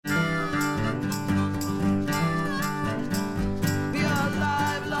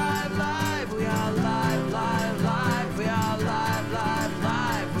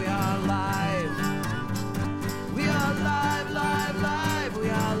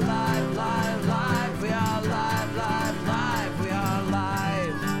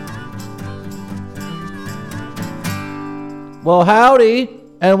Well, howdy,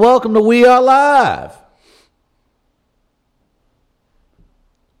 and welcome to We Are Live.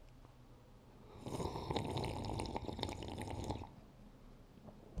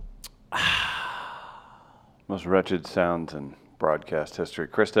 Most wretched sounds in broadcast history.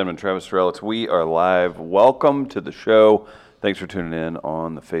 Chris Denman, Travis Terrell, it's We Are Live. Welcome to the show. Thanks for tuning in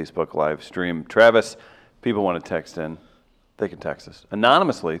on the Facebook live stream. Travis, people want to text in. They can text us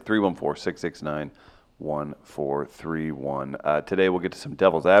anonymously, 314-669-1431. Today we'll get to some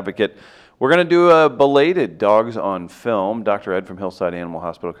Devil's Advocate. We're going to do a belated Dogs on Film. Dr. Ed from Hillside Animal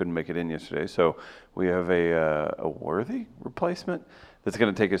Hospital couldn't make it in yesterday, so we have a worthy replacement that's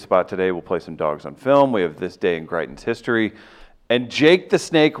going to take his spot today. We'll play some Dogs on Film. We have This Day in Greitens History. And Jake the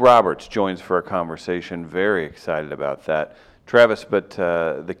Snake Roberts joins for a conversation. Very excited about that. Travis, but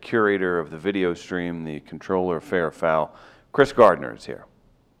the curator of the video stream, the controller of Fair or Foul, Chris Gardner is here.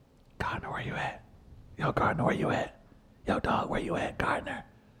 Gardner, where you at? Yo, Gardner, where you at? Yo, dog, where you at, Gardner?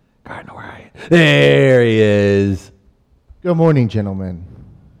 Gardner, where are you? There he is. Good morning, gentlemen.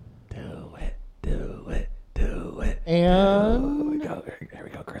 Do it, do it, do it. And Here we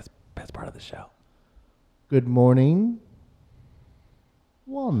go, Chris. Best part of the show. good morning,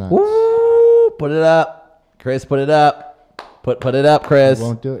 Walnuts. Woo! Put it up. Chris, put it up. Put it up, Chris.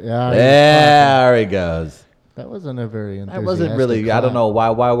 Won't do it. Yeah, There he goes. that wasn't a very That enthusiastic wasn't really, I don't know, why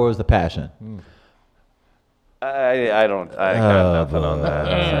where was the passion? I got nothing on that.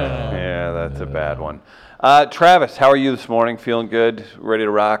 Yeah, that's a bad one. Travis, how are you this morning? Feeling good? Ready to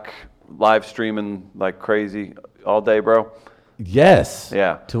rock? Live streaming like crazy all day, bro? Yes.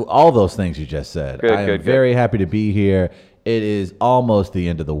 Yeah. To all those things you just said. Good, I am good. very happy to be here. It is almost the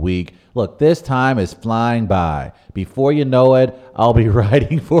end of the week. Look, this time is flying by. Before you know it, I'll be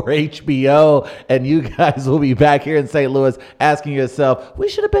writing for HBO, and you guys will be back here in St. Louis asking yourself, we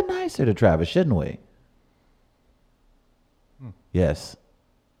should have been nicer to Travis, shouldn't we? Yes.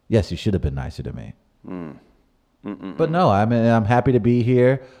 Yes, you should have been nicer to me. But no, I'm happy to be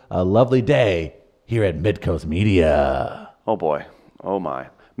here. A lovely day here at Midcoast Media. Oh, boy. Oh, my.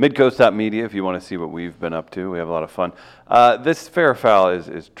 Midcoast.media if you want to see what we've been up to. We have a lot of fun. This Fair or Foul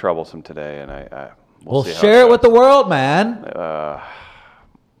is troublesome today, and we'll see how share it goes. with the world, man.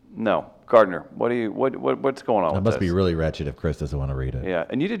 No. Gardner, what's going on That with must this? be really wretched if Chris doesn't want to read it. Yeah,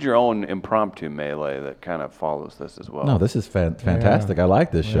 and you did your own impromptu melee that kind of follows this as well. No, this is fantastic. I like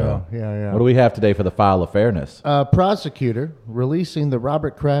this show. Yeah. What do we have today for the file of fairness? Prosecutor releasing the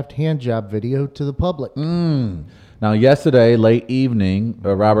Robert Kraft handjob video to the public. Now, yesterday, late evening,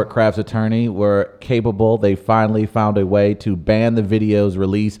 Robert Kraft's attorney were capable. They finally found a way to ban the video's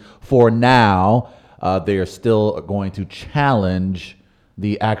release for now. They are still going to challenge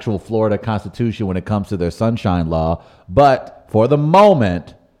the actual Florida Constitution when it comes to their sunshine law. But for the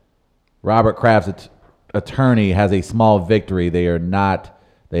moment, Robert Kraft's attorney has a small victory. They are not,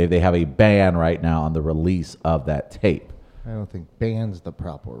 they have a ban right now on the release of that tape. I don't think ban's the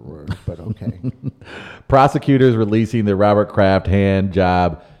proper word, but okay. Prosecutors releasing the Robert Kraft hand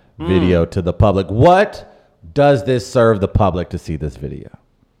job video to the public. What does this serve the public to see this video?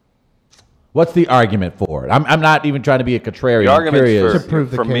 What's the argument for it? I'm not even trying to be a contrarian. The I'm argument's curious To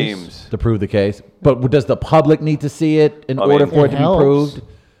prove the for case. memes. to prove the case. But does the public need to see it in order for it to be helps. proved?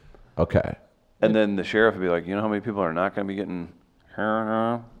 Okay. And then the sheriff would be like, you know how many people are not going to be getting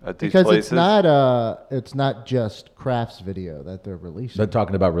at these Because places? it's not just Kraft's video that they're releasing. They're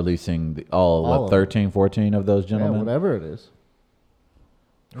talking about releasing all All of 13, 14 of those yeah, gentlemen? whatever it is.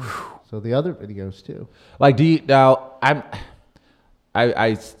 So the other videos too. Like, do you now?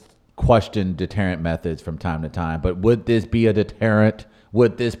 I question deterrent methods from time to time, but would this be a deterrent?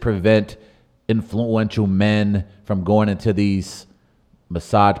 Would this prevent influential men from going into these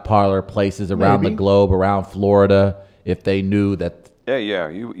massage parlor places around the Maybe. globe, around Florida, if they knew that? Yeah.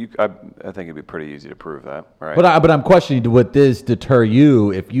 I think it'd be pretty easy to prove that, right? But I'm questioning: would this deter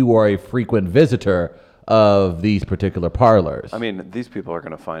you if you are a frequent visitor of these particular parlors? I mean, these people are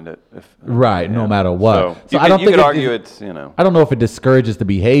going to find it. Right, no matter what. So, I don't you think could it- argue it's, you know. I don't know if it discourages the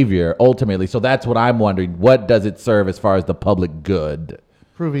behavior ultimately. So that's what I'm wondering. What does it serve as far as the public good?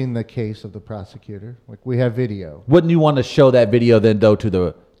 Proving the case of the prosecutor. Like we have video. Wouldn't you want to show that video then, though, to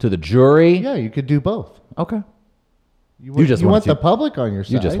the jury? Yeah, you could do both. Okay. You just want want the to- public on your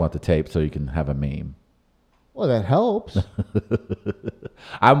side. You just want the tape so you can have a meme. Well, that helps.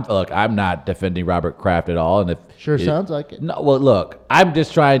 I'm not defending Robert Kraft at all, and if Sure sounds like it. No, well, look, I'm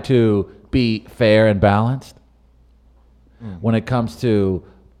just trying to be fair and balanced when it comes to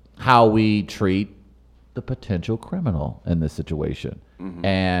how we treat the potential criminal in this situation,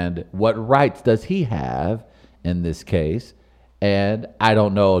 and what rights does he have in this case, And I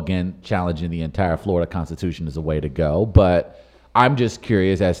don't know, again, challenging the entire Florida Constitution is a way to go, but I'm just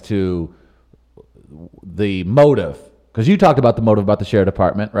curious as to the motive. Because you talked about the motive about the sheriff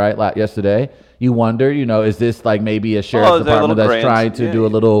department, right, yesterday. You wonder, is this like maybe a sheriff's department that's trying to do a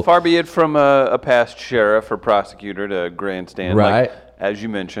little... Far be it from a past sheriff or prosecutor to grandstand. Right. Like, as you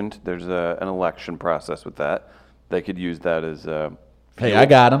mentioned, there's an election process with that. They could use that as Hey, I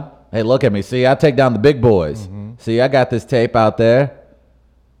got him. Hey, look at me. See, I take down the big boys. Mm-hmm. See, I got this tape out there.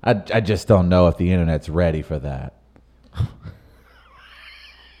 I just don't know if the internet's ready for that.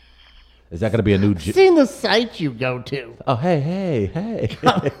 Is that going to be a new... I've seen the site you go to. Oh, hey.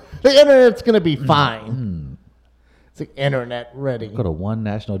 The internet's going to be fine. It's like internet ready. Go to one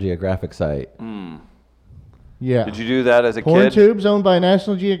National Geographic site. Yeah. Did you do that as a Porn kid? Tube's owned by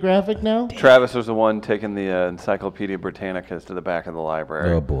National Geographic now? Travis was the one taking the Encyclopedia Britannicas to the back of the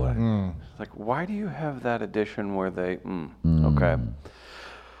library. Oh, boy. It's like, why do you have that edition where they... Okay.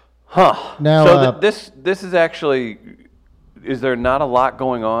 Huh. Now, so this is actually... Is there not a lot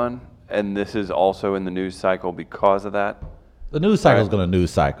going on? And this is also in the news cycle because of that? The news cycle is going to news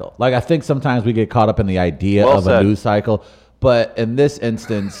cycle. Like, I think sometimes we get caught up in the idea Well of said. a news cycle. But in this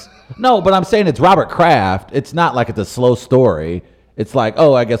instance... No, but I'm saying it's Robert Kraft. It's not like it's a slow story. It's like,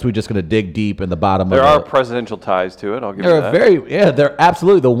 oh, I guess we're just going to dig deep in the bottom There of are it. presidential ties to it. I'll give you They're that. they're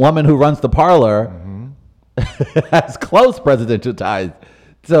absolutely. The woman who runs the parlor has close presidential ties.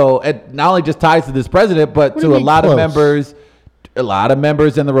 So it not only just ties to this president, but What do to you a mean lot of close?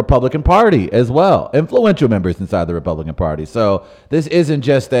 members in the Republican Party as well, influential members inside the Republican Party. So this isn't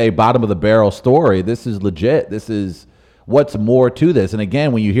just a bottom of the barrel story. This is legit. This is what's more to this. And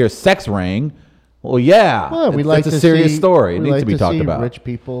again, when you hear sex ring, well, yeah, Well, we like it's to a serious see, story. It we needs like to be talked see about. Rich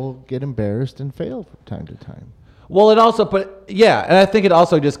people get embarrassed and fail from time to time. Well, it also, and I think it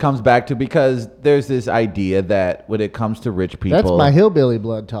also just comes back to because there's this idea that when it comes to rich people, That's my hillbilly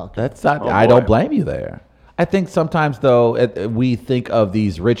blood talk. That's not. Oh, I boy. don't blame you there. I think sometimes though we think of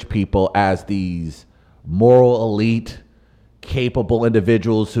these rich people as these moral elite, capable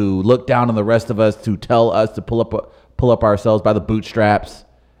individuals who look down on the rest of us to tell us to pull up ourselves by the bootstraps,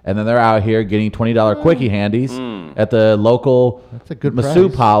 and then they're out here getting $20 quickie handies at the local That's a good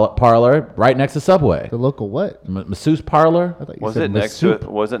masseuse price. parlor right next to Subway. The local what? Masseuse parlor. I thought you Was said it next to masseuse.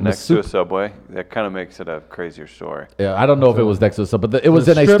 Was it next to a Subway? That kind of makes it a crazier story. Yeah, I don't know if it was next to Subway, but it was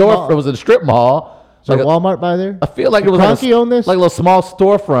in a strip store. mall. It was in a strip mall. Is there Like a Walmart by there? I feel like it was Cronky own this? like a little small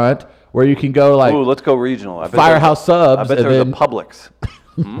storefront where you can go like Ooh, let's go regional. I bet Firehouse Subs. I bet and there's then, a Publix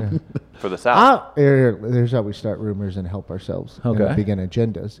for the South. There's how we start rumors and help ourselves Okay. and begin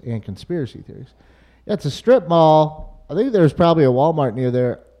agendas and conspiracy theories. Yeah, it's a strip mall. I think there's probably a Walmart near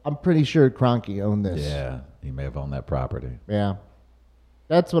there. I'm pretty sure Cronky owned this. yeah, he may have owned that property. Yeah.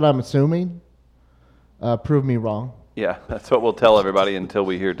 That's what I'm assuming. Prove me wrong. Yeah, that's what we'll tell everybody until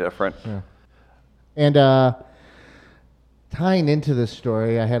we hear different. And tying into this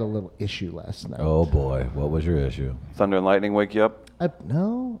story, I had a little issue last night. Oh boy, what was your issue? Thunder and lightning wake you up?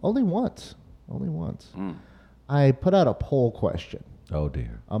 No, only once. Only once. I put out a poll question Oh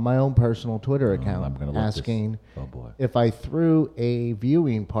dear. on my own personal Twitter account I'm gonna look this- asking Oh boy. if I threw a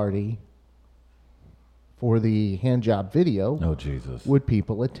viewing party for the hand job video, Oh Jesus. would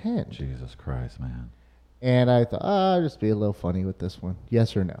people attend? Jesus Christ, man. And I thought, I'll just be a little funny with this one.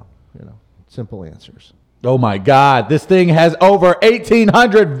 Yes or no? Simple answers. Oh my God, this thing has over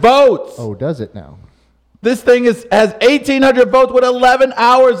 1,800 votes. Oh, does it now? This thing has 1,800 votes with 11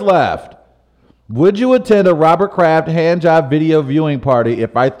 hours left. Would you attend a Robert Kraft hand job video viewing party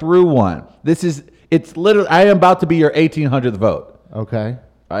if I threw one? It's literally, I am about to be your 1,800th vote. Okay.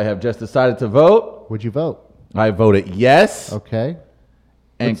 I have just decided to vote. Would you vote? I voted yes. Okay.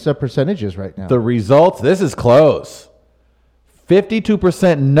 And What's the percentages right now? the results, this is close.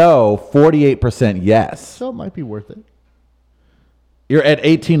 52% no, 48% yes. So it might be worth it. You're at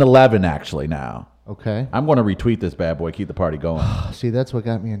 1811 actually now. Okay. I'm going to retweet this bad boy, keep the party going. See, that's what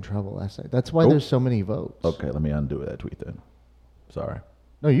got me in trouble last night. That's why Oh. there's so many votes. Okay, let me undo that tweet then. Sorry.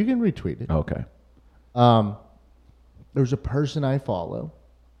 No, you can retweet it. Okay. There's a person I follow,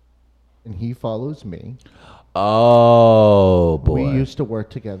 and he follows me. Oh boy. We used to work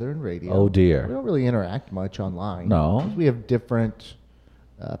together in radio. Oh, dear. We don't really interact much online. No. We have different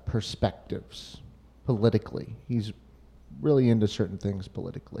perspectives politically. He's really into certain things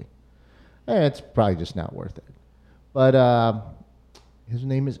politically. And it's probably just not worth it. But his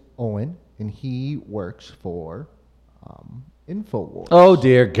name is Owen, and he works for InfoWars. Oh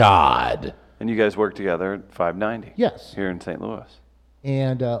dear God. And you guys work together at 590 Yes. here in St. Louis.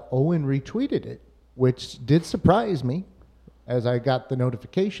 And Owen retweeted it, which did surprise me as I got the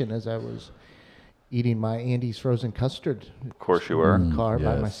notification as I was eating my Andy's frozen custard. Of course you were. In the car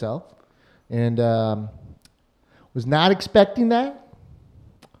by yes. myself. And was not expecting that.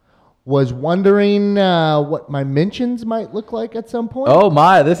 Was wondering what my mentions might look like at some point. Oh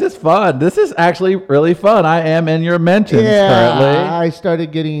my, this is fun. This is actually really fun. I am in your mentions currently. I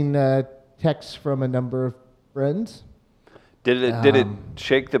started getting texts from a number of friends. Did it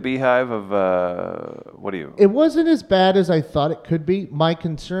shake the beehive of what do you? It wasn't as bad as I thought it could be. My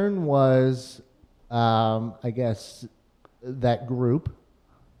concern was, I guess, that group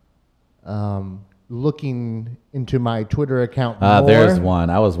looking into my Twitter account more. There's one.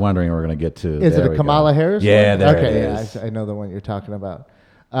 I was wondering we were going to get to. Is There it a we Kamala go. Harris Yeah, one? there okay, it yeah, is. I know the one you're talking about.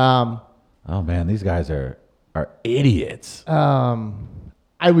 Oh man, these guys are idiots.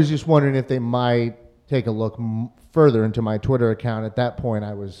 I was just wondering if they might take a look further into my Twitter account. At that point,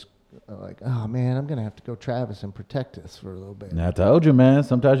 I was like, oh man, I'm going to have to go Travis and protect this for a little bit. And I told you, man.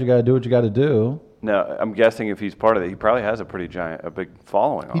 Sometimes you got to do what you got to do. No, I'm guessing if he's part of it, he probably has a big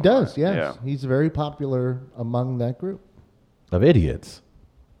following. He online. does, yes. Yeah. He's very popular among that group. Of idiots.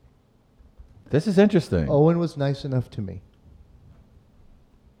 This is interesting. Owen was nice enough to me.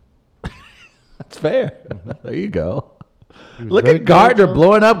 That's fair. There you go. He was Look very at Gardner grateful.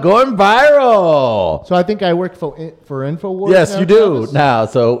 blowing up, going viral. So I think I work for InfoWars. Yes, now, you do. Travis? Now,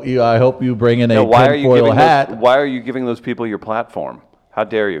 so I hope you bring in Now, a tinfoil hat. why are you giving those people your platform? How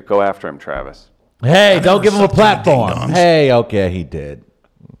dare you? Go after him, Travis. Hey, don't give him a sucked any platform. ding-dongs. Hey, okay, he did.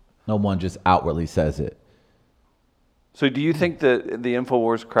 No one just outwardly says it. So do you think that the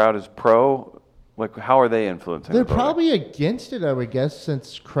InfoWars crowd is pro? Like, how are they influencing? They're the voter? probably against it, I would guess,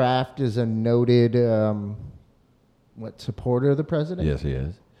 since Kraft is a noted supporter of the president. Yes, he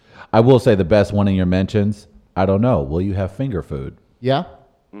is. I will say the best one in your mentions. I don't know. Will you have finger food? Yeah.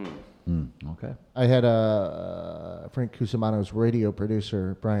 Okay. I had Frank Cusimano's radio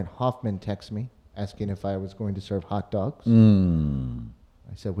producer, Brian Hoffman, text me asking if I was going to serve hot dogs.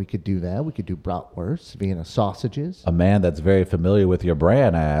 I said we could do that. We could do bratwurst, Vienna sausages. A man that's very familiar with your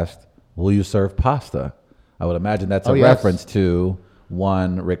brand asked, "Will you serve pasta?" I would imagine that's a Oh, yes. reference to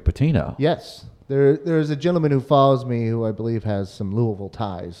one Rick Pitino. Yes. There's a gentleman who follows me who I believe has some Louisville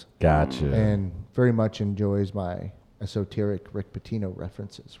ties Gotcha. and very much enjoys my esoteric Rick Pitino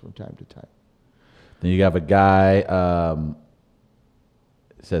references from time to time. Then you have a guy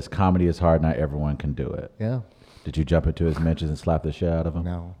says comedy is hard, not everyone can do it. Yeah. Did you jump into his mentions and slap the shit out of him?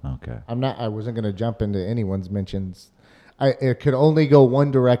 No. Okay. I wasn't going to jump into anyone's mentions. It could only go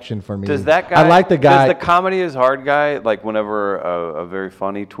one direction for me. Does that guy? I like the guy- Does the comedy is hard guy? Like whenever a very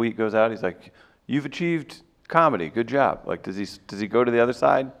funny tweet goes out, he's like, "You've achieved comedy. Good job." Like, does he go to the other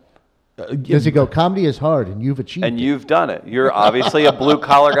side? Does he go, comedy is hard and you've achieved And it? you've done it. You're obviously a blue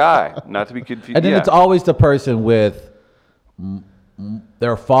collar guy. Not to be confused. And then it's always the person with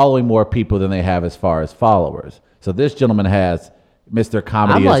they're following more people than they have as far as followers. So this gentleman has Mr.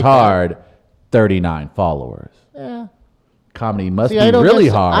 Comedy I'm is like Hard, 39 followers. Yeah. Comedy must See, be I don't really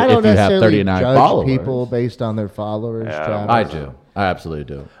necess- I hard don't if you have necessarily 39 judge followers. people based on their followers. Yeah, Travis. I do. I absolutely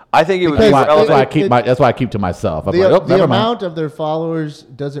do. I think it would be Because That's why, relevant. that's why I keep to myself. I'm The, like, oh, the never mind. amount of their followers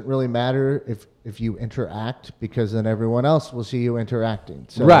doesn't really matter if you interact, because then everyone else will see you interacting.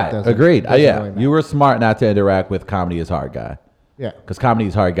 So it Right. doesn't- Agreed. doesn't Yeah. really matter. You were smart not to interact with Comedy is Hard guy. Yeah. Because Comedy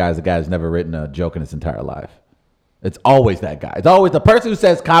is Hard guy is the guy who's never written a joke in his entire life. It's always that guy. It's always the person who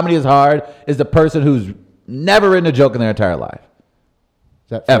says comedy is hard is the person who's never written a joke in their entire life. Is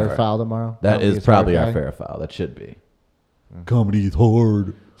that fair Ever. foul tomorrow? That Comedy is hard probably guy? our fair foul. That should be. Comedy is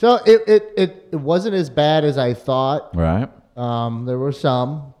hard. So it wasn't as bad as I thought. Right? There were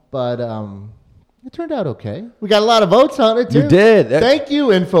some, but it turned out okay. We got a lot of votes on it too. You did. Thank you,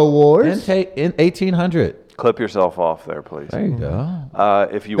 InfoWars. In 1800. Clip yourself off there, please. There you go.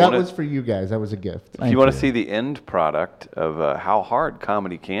 If you That want was to, for you guys. That was a gift. if you want to you. see the end product of how hard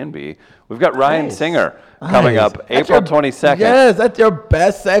comedy can be, we've got Ryan Singer coming Nice. up That's April your- 22nd. Yes, that's your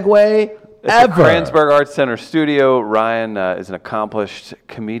best segue At ever. the Kranzberg Arts Center studio. Ryan is an accomplished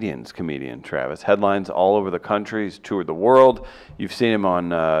comedian, Travis. Headlines all over the country. He's toured the world. You've seen him on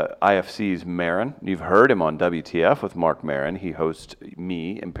IFC's Maron. You've heard him on WTF with Mark Maron. He hosts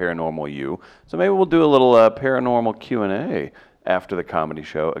me and Paranormal You. So maybe we'll do a little paranormal Q&A after the comedy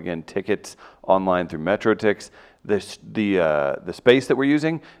show. Again, tickets online through MetroTix. The space that we're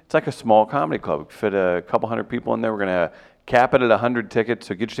using, it's like a small comedy club. We could fit a couple hundred people in there. We're going to cap it at 100 tickets,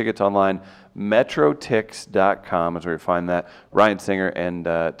 so get your tickets online. Metrotix.com is where you find that. Ryan Singer and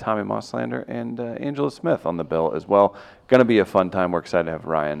Tommy Mosslander and Angela Smith on the bill as well. Going to be a fun time. We're excited to have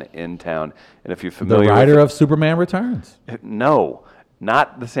Ryan in town. And if you're The familiar writer with of Superman Returns. No.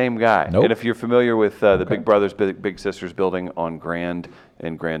 Not the same guy. Nope. And if you're familiar with the Big Brothers Big Sisters building on Grand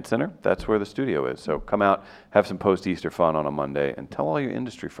in Grand Center, that's where the studio is. So come out, have some post-Easter fun on a Monday, and tell all your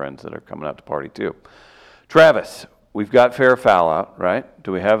industry friends that are coming out to party too. Travis, we've got Fair or Foul out, right?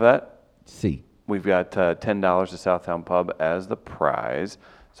 Do we have that? See. We've got $10 to Southtown Pub as the prize.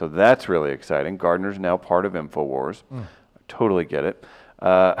 So that's really exciting. Gardner's now part of InfoWars. I totally get it.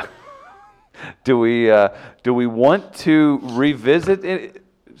 Do we want to revisit it?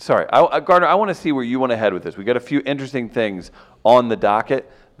 Sorry, Gardner, I want to see where you want to head with this. We got a few interesting things on the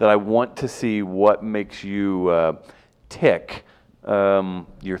docket that I want to see what makes you tick.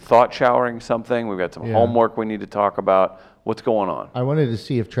 You're thought showering something. We've got some homework we need to talk about. What's going on? I wanted to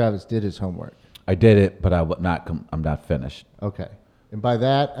see if Travis did his homework. I did it, but I'm not finished. Okay. And by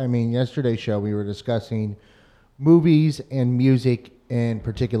that, I mean yesterday's show we were discussing movies and music in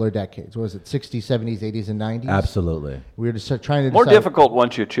particular decades. What was it, 60s, 70s, 80s, and 90s? Absolutely. We were just trying to More decide, difficult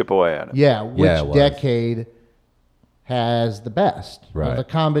once you chip away at it. Yeah, which it was. decade has the best Right. of the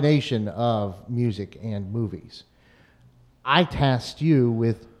combination of music and movies. I tasked you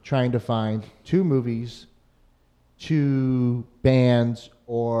with trying to find 2 movies, 2 bands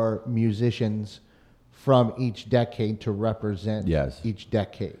or musicians from each decade to represent each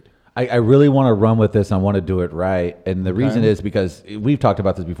decade. I really want to run with this. I want to do it right. And the reason is because we've talked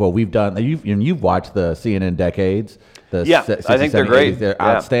about this before. You've watched the CNN decades. I think they're great. 80s. They're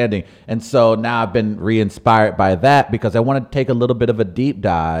outstanding. And so now I've been re-inspired by that because I want to take a little bit of a deep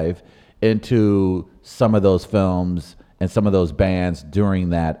dive into some of those films and some of those bands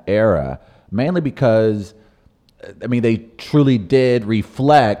during that era. Mainly because, I mean, they truly did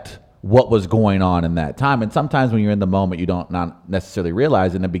reflect what was going on in that time. And sometimes when you're in the moment, you don't not necessarily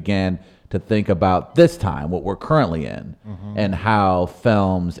realize it, and I began to think about this time, what we're currently in, and how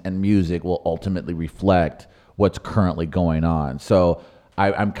films and music will ultimately reflect what's currently going on. So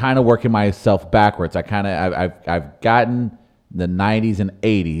I'm kind of working myself backwards. I've gotten the 90s and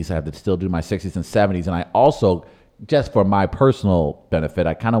 80s. I have to still do my 60s and 70s. And I also, just for my personal benefit,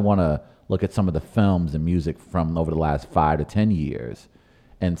 I kind of want to look at some of the films and music from over the last 5 to 10 years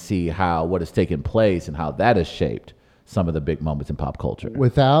and see what has taken place and how that has shaped some of the big moments in pop culture.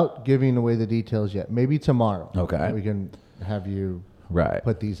 Without giving away the details yet, maybe tomorrow. Okay. We can have you Right.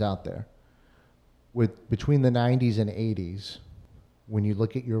 put these out there. Between the 90s and 80s, when you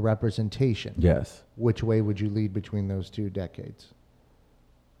look at your representation, Yes. which way would you lead between those 2 decades?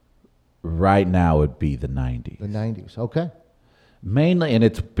 Right now would be the 90s. The 90s. Okay. Mainly, and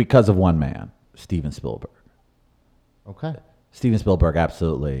it's because of one man, Steven Spielberg. Okay. Steven Spielberg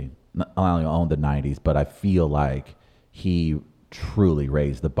absolutely not only owned the 90s, but I feel like he truly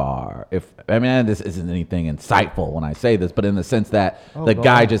raised the bar. This isn't anything insightful when I say this, but in the sense that the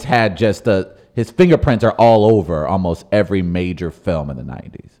guy just had his fingerprints are all over almost every major film in the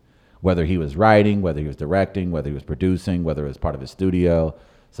 90s. Whether he was writing, whether he was directing, whether he was producing, whether it was part of his studio.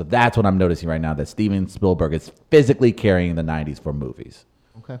 So that's what I'm noticing right now, that Steven Spielberg is physically carrying the 90s for movies.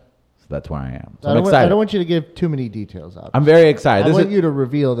 Okay. So that's where I am. So I I'm don't excited. I don't want you to give too many details out. I'm very excited. I want you to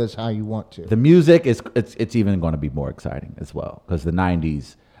reveal this how you want to. The music it's even going to be more exciting as well, because the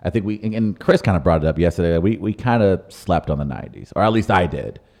 90s, I think and Chris kind of brought it up yesterday, we kind of slept on the 90s, or at least I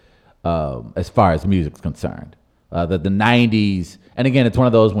did, as far as music's concerned. The 90s, and again, it's one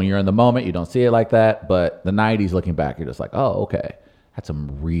of those when you're in the moment, you don't see it like that, but the 90s, looking back, you're just like, oh, okay, had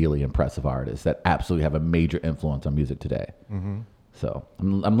some really impressive artists that absolutely have a major influence on music today. So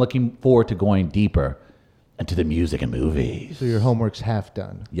I'm looking forward to going deeper into the music and movies. So your homework's half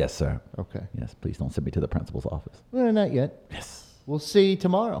done. Yes, sir. Okay. Yes, please don't send me to the principal's office. Well, not yet. Yes. We'll see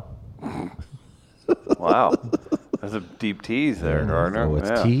tomorrow. Wow. That's a deep tease there, Gardner. So it's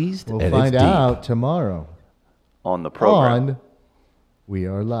Yeah. teased We'll and find it's deep. out tomorrow On the program. on We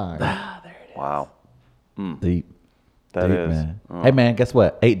Are Live. Wow. Deep. That Deep, is. man. Oh. Hey, man, guess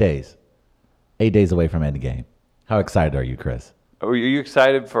what? 8 days. 8 days away from Endgame. How excited are you, Chris? Are you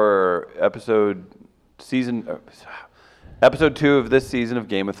excited for episode 2 of this season of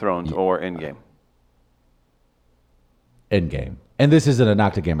Game of Thrones or Endgame? Endgame. And this isn't a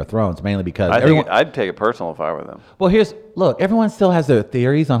knock to Game of Thrones, mainly because I'd take it personal if I were them. Well, look, everyone still has their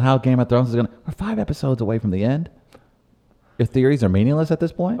theories on how Game of Thrones is going to... We're 5 episodes away from the end. Your theories are meaningless at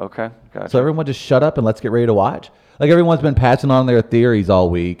this point? Okay, gotcha. So everyone just shut up and let's get ready to watch? Like, everyone's been passing on their theories all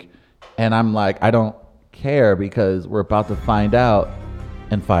week, and I'm like, I don't care because we're about to find out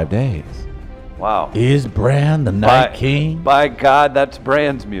in 5 days. Wow. Is Bran the Night King? By God, that's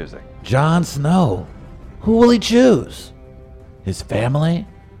Bran's music. Jon Snow? Who will he choose? His family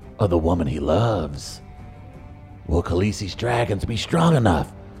or the woman he loves? Will Khaleesi's dragons be strong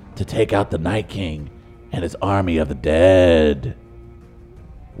enough to take out the Night King and his army of the dead?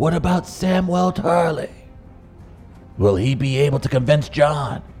 What about Samuel Tarley? Will he be able to convince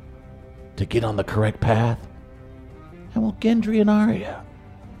Jon to get on the correct path? And will Gendry and Arya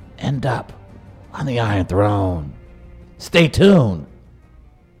end up on the Iron Throne? Stay tuned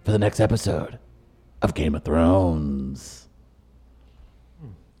for the next episode of Game of Thrones.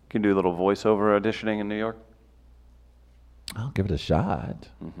 Can do a little voiceover auditioning in New York. I'll give it a shot.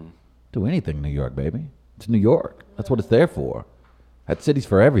 Do anything in New York, baby. It's New York. That's what it's there for. That city's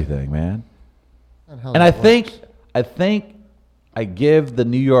for everything, man. And I think I give the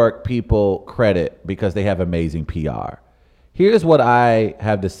New York people credit because they have amazing PR. Here's what I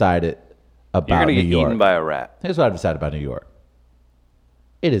have decided You're about going New to get York. eaten by a rat. Here's what I've decided about New York.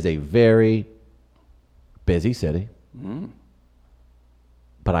 It is a very busy city.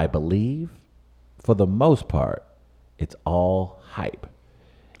 But I believe, for the most part, it's all hype.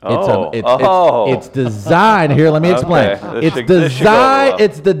 It's designed. Here, let me explain. Okay. It's This should go well.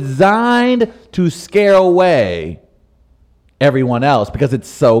 It's designed to scare away everyone else because it's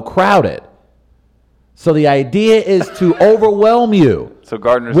so crowded. So the idea is to overwhelm you. So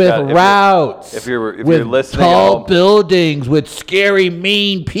Gardner's with got, routes, if you're with listening at tall home- buildings, with scary,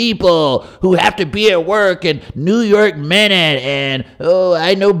 mean people who have to be at work, and New York Minute, and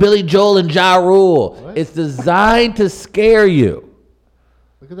I know Billy Joel and Ja Rule. What? It's designed to scare you.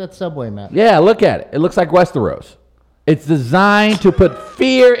 Look at that subway map. Yeah, look at it. It looks like Westeros. It's designed to put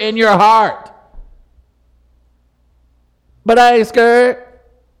fear in your heart. But I ain't scared.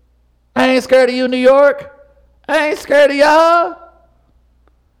 I ain't scared of you, New York. I ain't scared of y'all.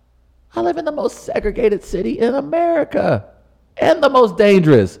 I live in the most segregated city in America. And the most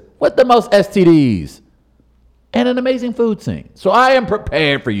dangerous. With the most STDs. And an amazing food scene. So I am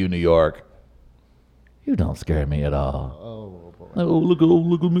prepared for you, New York. You don't scare me at all. Oh, boy. Oh, look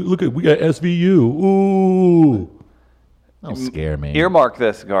at me. Look at, we got SVU. Ooh. Don't scare me. Earmark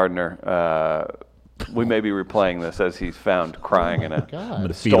this, Gardner. We may be replaying this as he's found crying in a I'm God.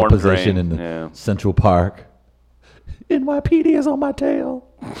 in a fetal storm position drain. in the Yeah. Central Park. NYPD is on my tail.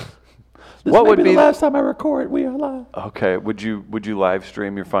 This What may would be be the the- last time I record We Are Live? Okay, would you live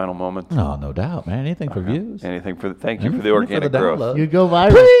stream your final moments? Oh, no doubt, man. Anything for views. Anything for thank you for Anything the organic growth. download. You'd go viral.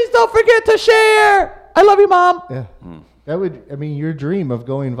 Please don't forget to share. I love you, Mom. Yeah. That would, I mean, your dream of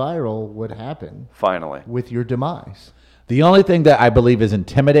going viral would happen Finally, with your demise. The only thing that I believe is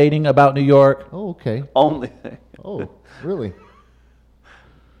intimidating about New York, Oh, okay. only thing. Oh, really?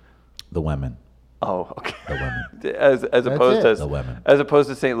 the women. Oh, okay. The women. As opposed it. to The women. as opposed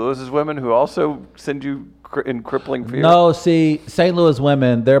to St. Louis's women who also send you in crippling fear. No, see, St. Louis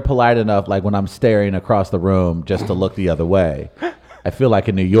women, they're polite enough, like when I'm staring across the room just to look the other way. I feel like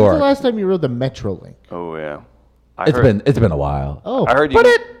in New When's York, the last time you rode the Metrolink? Oh yeah. it's been a while. Oh, I heard you.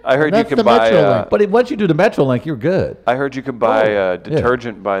 But I heard you that's could the buy. Metrolink. But once you do the Metrolink, you're good. I heard you could buy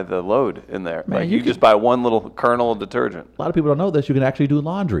detergent by the load in there. Man, Like you you just buy one little kernel of detergent. A lot of people don't know this. You can actually do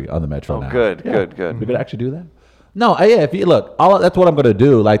laundry on the Metro now. good, Yeah. good. You could actually do that. No, yeah. If you look, that's what I'm going to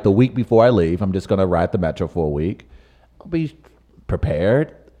do. Like the week before I leave, I'm just going to ride the Metro for a week. I'll be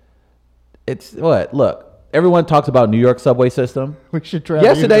prepared. It's what? Look, everyone talks about New York subway system. we should try.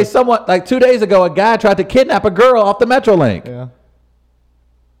 Yesterday, 2 days ago, a guy tried to kidnap a girl off the Metrolink. Yeah.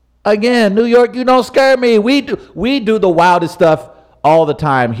 Again, New York, you don't scare me. We do the wildest stuff all the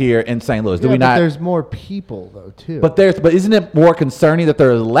time here in St. Louis. Do Yeah, we but not? there's more people though too. But isn't it more concerning that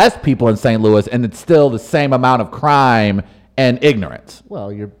there are less people in St. Louis and it's still the same amount of crime and ignorance?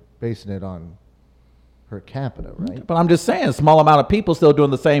 well, you're basing it on per capita, right? But I'm just saying, a small amount of people still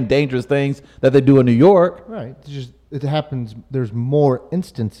doing the same dangerous things that they do in New York. Right. It's just it happens. There's more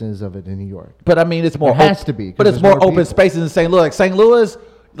instances of it in New York. But I mean, it's more. There has to be, 'cause But it's there's more more open people. spaces in St. Louis. Like St. Louis,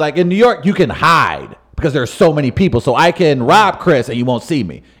 like in New York, you can hide because there's so many people. So I can rob Chris and you won't see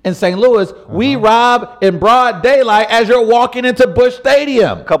me. In St. Louis, we rob in broad daylight as you're walking into Busch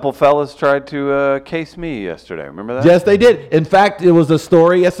Stadium. A couple fellas tried to case me yesterday. Remember that? Yes, they did. In fact, it was a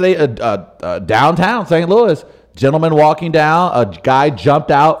story yesterday, downtown St. Louis. Gentleman walking down, a guy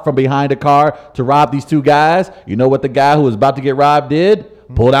jumped out from behind a car to rob these two guys. You know what the guy who was about to get robbed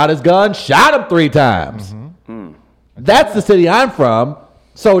did? Pulled out his gun, shot him 3 times. That's the city I'm from.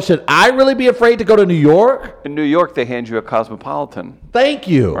 So should I really be afraid to go to New York? In New York, they hand you a Cosmopolitan. Thank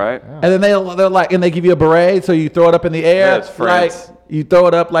you. Right. And then they're like, and they give you a beret, so you throw it up in the air. Yeah, it's France. Like you throw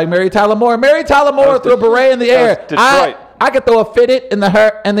it up like Mary Tyler Moore. Mary Tyler Moore was threw a beret in the that was air. Detroit. I could throw a fitted in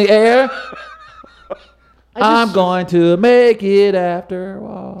the air. I'm going to make it after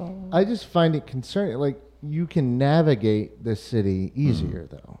all. I just find it concerning. Like you can navigate the city easier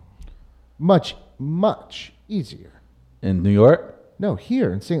though, much easier. In New York? No,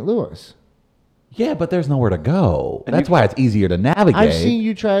 here in St. Louis. Yeah, but there's nowhere to go. And That's you- why it's easier to navigate. I've seen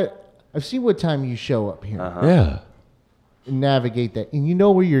you try. I've seen what time you show up here Yeah. and navigate that, and you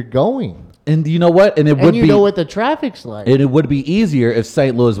know where you're going, And you know what? And it and would you be know what the traffic's like. and it would be easier if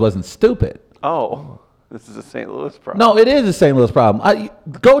St. Louis wasn't stupid. Oh, this is a St. Louis problem. No, it is a St. Louis problem.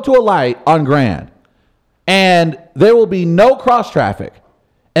 Go to a light on Grand, and there will be no cross traffic,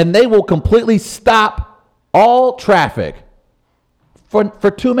 and they will completely stop all traffic for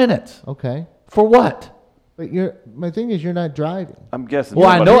 2 minutes. Okay, For what? but my thing is, you're not driving. I'm guessing. Well,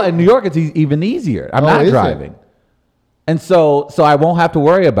 I know somebody- in New York it's even easier. I'm Oh, not is it? driving, and so I won't have to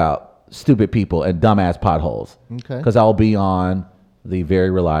worry about stupid people and dumbass potholes. Okay. Because I'll be on the very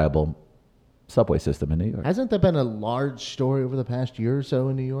reliable subway system in New York. Hasn't that been a large story over the past year or so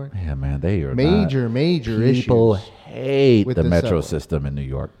in New York? Yeah, man, they are Major People issues. hate with the the metro subway. system in New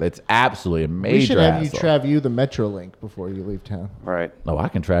York. It's absolutely a major We should have hassle. you trav the Metrolink before you leave town. Right. Oh, I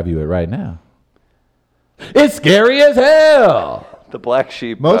can trav you it right now. It's scary as hell. The black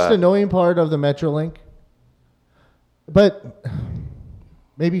sheep. Most annoying part of the Metrolink, but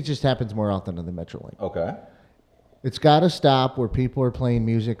maybe it just happens more often on the Metrolink. Okay. It's got to stop where people are playing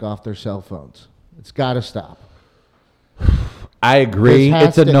music off their cell phones. It's got to stop. I agree. This has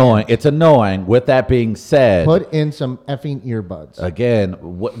It's to annoying. end. It's annoying. With that being said, Put in some effing earbuds. again,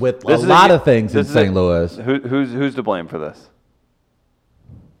 with a This is lot of things in this is St. Louis, Who's to blame for this?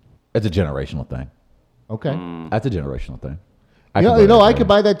 it's a generational thing. Okay. That's a generational thing. You know, completely I agree. could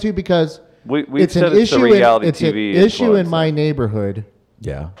buy that too because We've it's said an it's the issue. reality It's an TV issue in influence. my neighborhood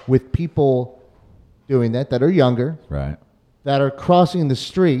Yeah. with people doing that are younger, Right. that are crossing the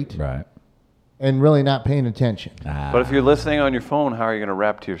street Right. and really not paying attention. But if you're listening on your phone, how are you going to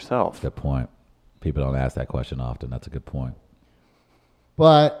rap to yourself? Good point. People don't ask that question often. That's a good point.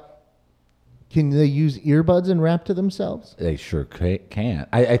 But can they use earbuds and rap to themselves? They sure can.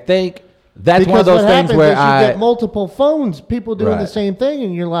 I think that's one of Because those what things happens where is you get multiple phones, people doing the Right. same thing,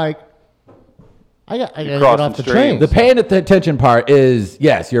 and you're like, I got to get crossing off the streams. train. the paying attention part is,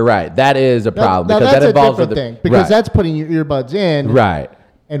 yes, you're right. That is a problem Now because that's that a involves different other- thing because right. that's putting your earbuds in right.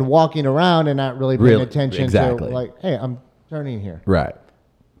 and walking around and not really paying Really, attention exactly. to like, hey, I'm turning here. Right.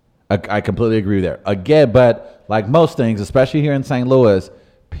 I completely agree there. Again, but like most things, especially here in St. Louis,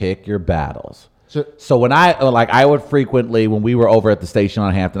 pick your battles. So when I would frequently, when we were over at the station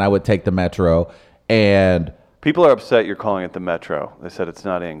on Hampton, I would take the Metro, and People are upset you're calling it the Metro. They said it's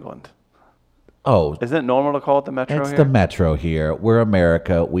not England. Isn't it normal to call it the Metro it's here? the Metro here. We're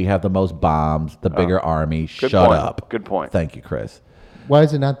America. We have the most bombs, the bigger army. Shut point. up. Good point. Thank you, Chris. Why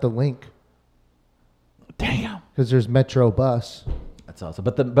is it not the Link? Damn. Because there's Metro Bus. That's awesome.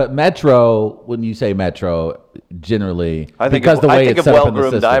 But Metro, when you say Metro, generally I think because of- the I way think it's of set up in the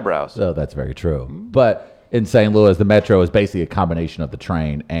well-groomed system. eyebrows. So that's very true. But in St. Louis, the Metro is basically a combination of the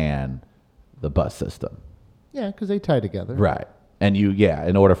train and the bus system. Yeah, because they tie together. Right. And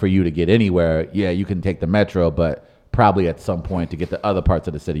in order for you to get anywhere, you can take the Metro, but probably at some point to get to other parts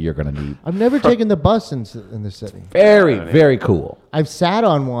of the city, you're going to need. I've never taken the bus in the city. Very, very cool. I've sat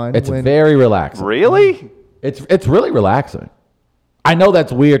on one. It's when, very relaxing. Really? It's really relaxing. I know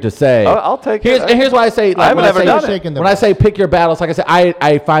that's weird to say. I'll take it. And here's why I say, I haven't when ever done it. Taken the when I bus. say pick your battles, like I said,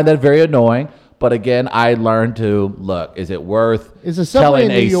 I find that very annoying. But again, I learned to look. Is it worth Is the subway telling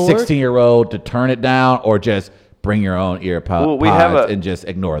in a New York- 16-year-old to turn it down, or just bring your own ear Well, we have pods a- and just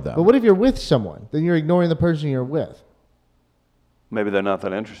ignore them? But what if you're with someone? Then you're ignoring the person you're with. Maybe they're not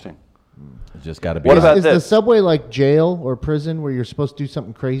that interesting. It's just got to be. What Is, about is the this? subway like jail or prison where you're supposed to do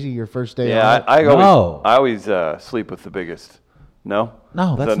something crazy your first day Yeah, on it? I No. always sleep with the biggest. No?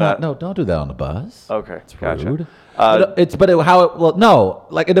 No, Is that's that not. No, don't do that on the bus. Okay, It's gotcha. rude. It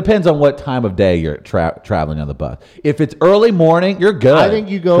depends on what time of day you're traveling on the bus. If it's early morning, you're good. I think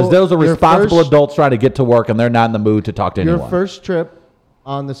you go- because those are your responsible first- adults trying to get to work, and they're not in the mood to talk to Your anyone. first trip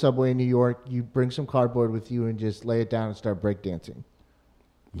on the subway in New York, you bring some cardboard with you and just lay it down and start breakdancing.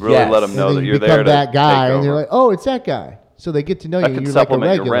 Really Yes. let them And know then that you you're become there to that guy, take and they're over. like, "Oh, it's that guy." So they get to know you. That and could you're like a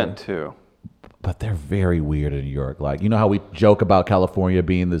supplement your regular. rent, too. But they're very weird in New York. Like, you know how we joke about California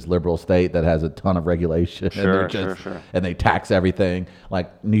being this liberal state that has a ton of regulation, and Sure, they're sure. and they tax everything.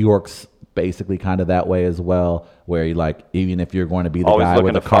 Like New York's basically kind of that way as well, where you like even if you're going to be the Always guy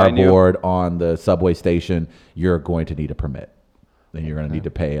looking with to a fine you. cardboard on the subway station, you're going to need a permit. Then you're going to need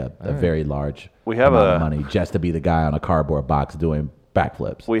to pay a very large We have amount a- of money just to be the guy on a cardboard box doing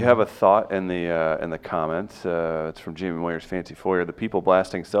backflips. We have a thought in the comments. It's from Jimmy Moyer's Fancy Foyer. The people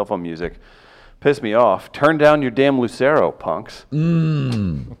blasting cell phone music piss me off. Turn down your damn Lucero, punks.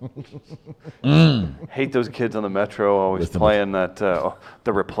 Hate those kids on the Metro always Listen to- playing that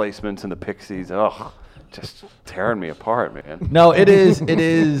the Replacements and the Pixies. Ugh. just tearing me apart, man. No, it is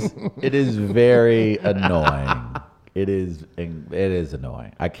very annoying. It is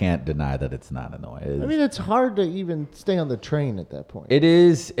annoying. I can't deny that it's not annoying. I mean, it's hard to even stay on the train at that point. It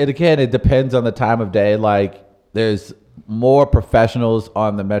is. It depends on the time of day. Like, there's more professionals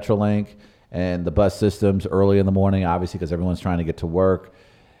on the Metrolink and the bus systems early in the morning, obviously, because everyone's trying to get to work.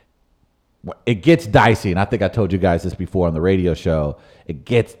 It gets dicey, and I think I told you guys this before on the radio show. It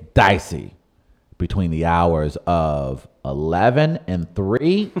gets dicey between the hours of 11 and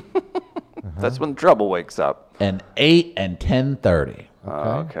 3 That's when trouble wakes up. and 8 and 10:30.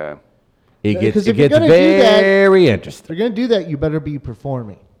 Okay. It gets, 'cause it if you're gets gonna do that- very If interesting. you're going to do that, you better be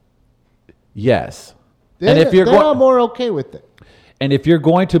performing. Yes. Then, and if you're then going, I'm more okay with it. and if you're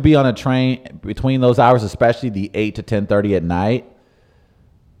going to be on a train between those hours, especially the 8 to 10:30 at night,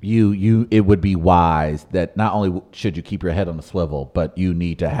 it would be wise that not only should you keep your head on the swivel, but you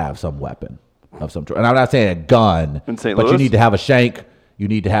need to have some weapon of some sort. And I'm not saying a gun, In St. but you Louis? need to have a shank. You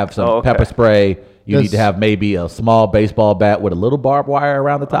need to have some Oh, okay. pepper spray. You need Does- to have maybe a small baseball bat with a little barbed wire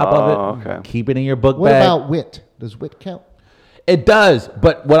around the top of it. okay. Keep it in your book What bag. about wit? Does wit count? It does,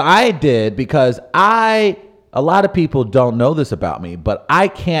 but what I did, because a lot of people don't know this about me, but I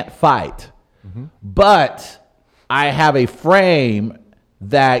can't fight. But I have a frame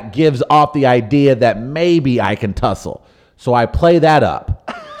that gives off the idea that maybe I can tussle. So I play that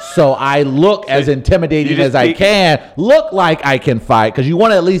up. So I look as intimidating just as I peek- can, look like I can fight, because you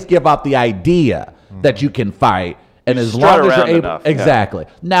want to at least give off the idea that you can fight. And You as strut long as you're around able, enough, yeah. exactly.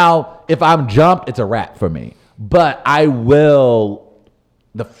 Now, if I'm jumped, it's a wrap for me. But I will.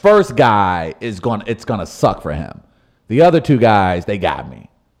 The first guy it's gonna suck for him. The other two guys, they got me.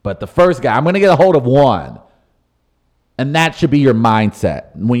 But the first guy, I'm gonna get a hold of one, and that should be your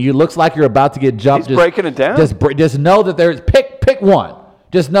mindset. When you looks like you're about to get jumped, He's breaking it down. Just know that there's pick one.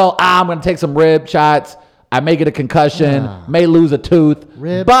 Just know I'm gonna take some rib shots. I may get a concussion, may lose a tooth,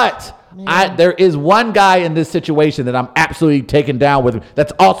 Ribs. but there is one guy in this situation that I'm absolutely taken down with.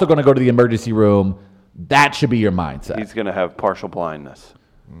 That's also going to go to the emergency room. That should be your mindset. He's going to have partial blindness.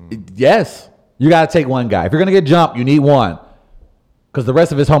 Yes, you got to take one guy. If you're going to get jumped, you need one, because the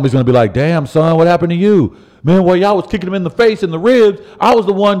rest of his homies going to be like, "Damn, son, what happened to you, man? While y'all was kicking him in the face and the ribs, I was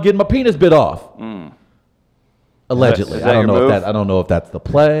the one getting my penis bit off." Allegedly, Is that I don't your know move? if that. I don't know if that's the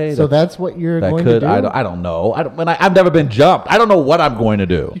play. So that's what you're that going could. to do? I don't know. I've never been jumped. I don't know what I'm going to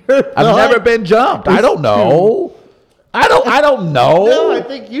do. Your I've thought never been jumped. I don't know. I don't know. No, I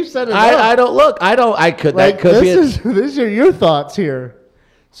think you said it. I don't look. I don't. I could. Like, that could be. these are your thoughts here.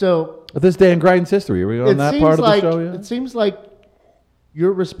 So This day in Grind's history. Are we on it that seems part of like the show yet? it seems like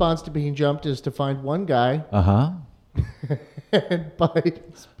your response to being jumped is to find one guy Uh huh. and bite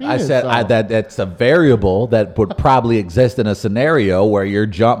his I penis said off. that's a variable that would probably exist in a scenario where you're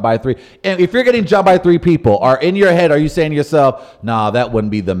jumped by 3. And if you're getting jumped by 3 people, are in your head, are you saying to yourself, "Nah, that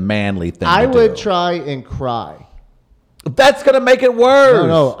wouldn't be the manly thing"? I to would do? try and cry. That's gonna make it worse.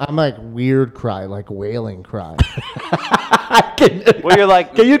 No, I'm like weird cry, like wailing cry. Well, you're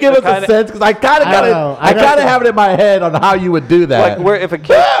like, Can you give us a sense? Because I kind of I got don't know. it. I I don't kind of know. have it in my head on how you would do that. like, where if a kid,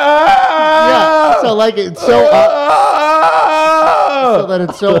 Yeah, so like it's so that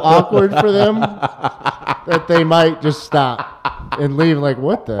it's so awkward for them that they might just stop and leave. Like,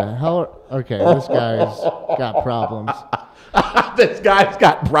 what the hell? Okay, this guy's got problems. This guy's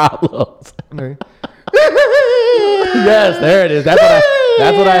got problems. Yes, there it is. That's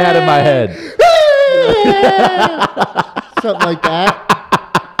what I had in my head. Something like that.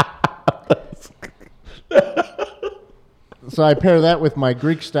 So I pair that with my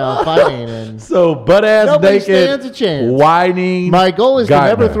Greek style fighting, and So butt ass Nobody naked, stands a chance. whining. my goal is to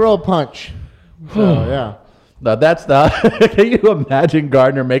Gardner. never throw a punch. So yeah. Now that's not. Can you imagine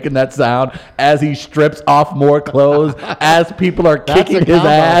Gardner making that sound as he strips off more clothes as people are That's kicking a his combo.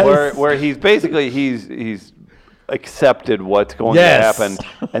 ass? where he's basically he's accepted what's going Yes. to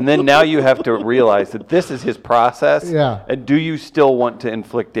happen, and then now you have to realize that this is his process. Yeah. And do you still want to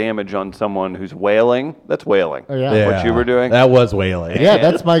inflict damage on someone who's wailing? That's wailing. Oh, yeah. What you were doing? That was wailing. Yeah,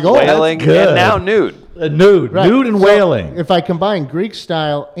 that's my goal. Wailing good. and now nude. Nude, Right. nude and So, wailing. If I combine Greek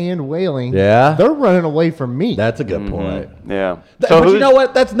style and wailing, Yeah. they're running away from me. That's a good point. Yeah. But you who's- know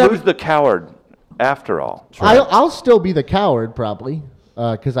what? That's never. Who's the coward after all? I'll still be the coward probably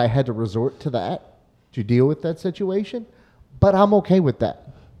because I had to resort to that to deal with that situation, but I'm okay with that.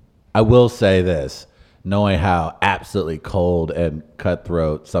 I will say this, knowing how absolutely cold and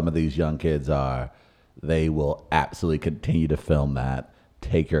cutthroat some of these young kids are, they will absolutely continue to film that,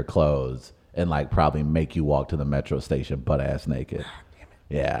 take your clothes, and like probably make you walk to the metro station butt ass naked.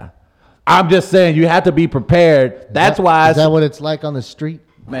 Yeah. I'm just saying you have to be prepared. That's why Is that what it's like on the street?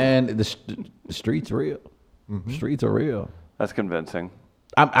 Man, the streets real. Streets are real. That's convincing.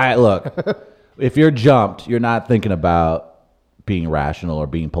 I look. If you're jumped, you're not thinking about being rational or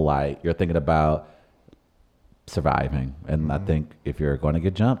being polite. You're thinking about surviving. And I think if you're going to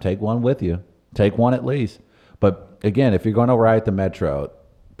get jumped, take one with you. Take one at least. But again, if you're going to ride the metro,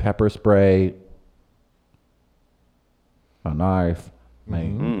 pepper spray, a knife,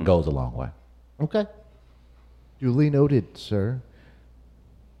 goes a long way. Okay. Duly noted, sir.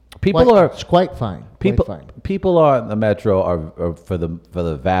 It's quite fine. People, Quite fine. people on the metro are for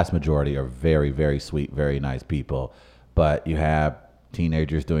the vast majority are very, very sweet, very nice people. But you have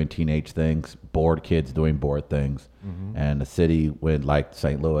teenagers doing teenage things, bored kids doing bored things, and the city, when like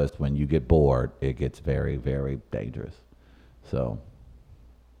St. Louis, when you get bored, it gets very, very dangerous. So,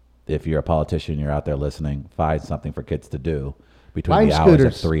 if you're a politician, you're out there listening, find something for kids to do between the hours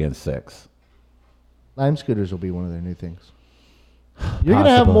of 3 and 6. Lime scooters will be one of their new things. You're going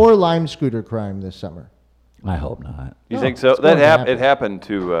to have more lime scooter crime this summer. I hope not. You think so? It happened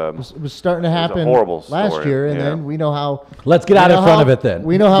to. It was starting to happen horrible last story. year, and Yeah. then we know how. Let's get out in front of it then.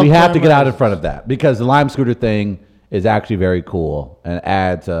 We know how we have to crime get out in rises. front of that because the lime scooter thing is actually very cool and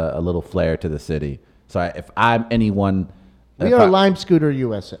adds a little flair to the city. So if I'm anyone, We are Lime Scooter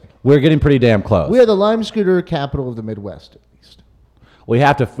USA. we're getting pretty damn close. We are the lime scooter capital of the Midwest, at least. We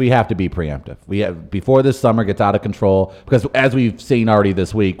have to be preemptive. We have before this summer gets out of control because as we've seen already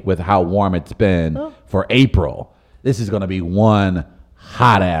this week with how warm it's been for April, this is going to be one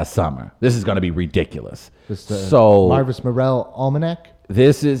hot ass summer. This is going to be ridiculous. So Marvis Morel Almanac.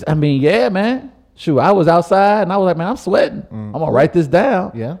 this is, I mean, yeah, man. Shoot, I was outside and I was like, man, I'm sweating. I'm gonna write this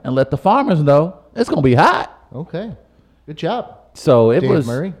down and let the farmers know it's gonna be hot. Okay, good job. So it Dave was.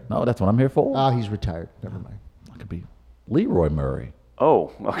 Murray? No, that's what I'm here for. Ah, he's retired. Never mind. I could be Leroy Murray.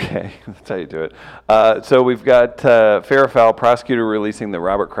 Oh, okay. That's how you do it. So we've got fair or foul prosecutor releasing the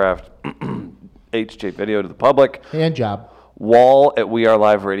Robert Kraft HJ video to the public. Hand job. Wall at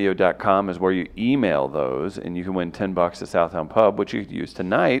weareliveradio.com is where you email those, and you can win $10 to Southtown Pub, which you could use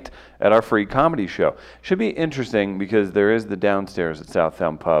tonight at our free comedy show. Should be interesting because there is the downstairs at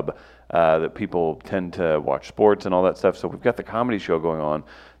Southtown Pub that people tend to watch sports and all that stuff. So we've got the comedy show going on.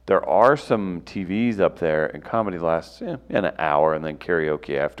 There are some TVs up there, and comedy lasts an hour, and then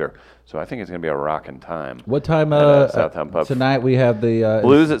karaoke after. So I think it's going to be a rocking time. What time? At Southtown Pub. Tonight we have the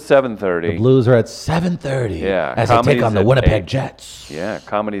Blues at 7:30. The Blues are at 7:30. Yeah, as they take comedy's on the at Winnipeg 8. Jets. Yeah,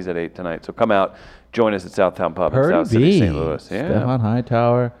 comedy's at 8 tonight. So come out, join us at Southtown Pub in Purdy South City, B. St. Louis. Yeah. Stefan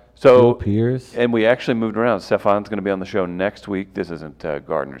Hightower. So, Bill Pierce. and we actually moved around. Stefan's going to be on the show next week. This isn't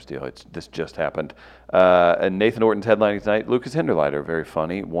Gardner's deal. This just happened. And Nathan Orton's headlining tonight. Lucas Hinderleiter, very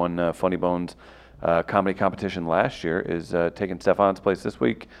funny, won Funny Bones comedy competition last year, is taking Stefan's place this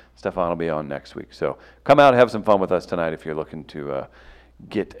week. Stefan will be on next week. So come out and have some fun with us tonight if you're looking to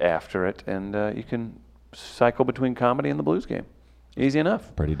get after it. And you can cycle between comedy and the Blues game. Easy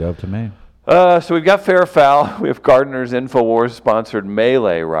enough. Pretty dope to me. So we've got Fair or Foul. We have Gardner's InfoWars-sponsored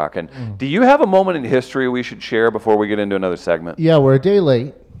Melee rocking. Do you have a moment in history we should share before we get into another segment? Yeah, we're a day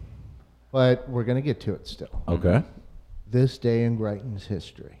late, but we're going to get to it still. Okay. This day in Greighton's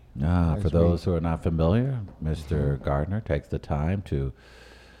history. For those who are not familiar, Mr. Gardner takes the time to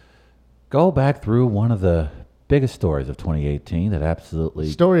go back through one of the biggest stories of 2018 that absolutely...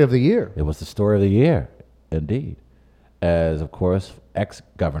 Story of the year. It was the story of the year, indeed. As, of course,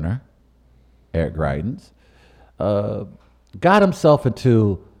 ex-governor Eric Greitens got himself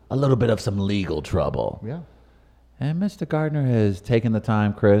into a little bit of some legal trouble. Yeah. And Mr. Gardner has taken the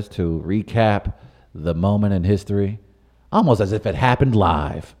time, Chris, to recap the moment in history, almost as if it happened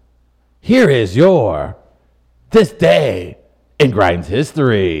live. Here is your This Day in Greitens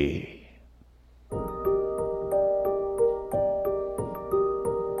History.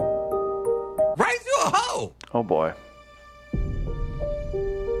 Raise you a hoe! Oh, boy.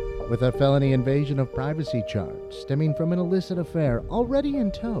 With a felony invasion of privacy charge stemming from an illicit affair already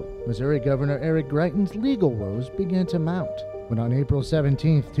in tow, Missouri Governor Eric Greitens' legal woes began to mount when on April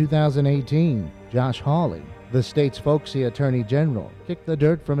 17, 2018, Josh Hawley, the state's folksy attorney general, kicked the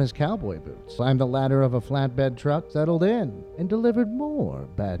dirt from his cowboy boots, climbed the ladder of a flatbed truck, settled in, and delivered more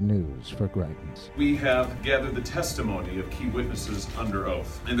bad news for Greitens. We have gathered the testimony of key witnesses under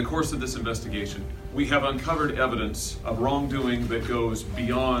oath. In the course of this investigation, we have uncovered evidence of wrongdoing that goes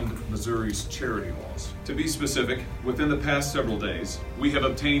beyond Missouri's charity laws. To be specific, within the past several days, we have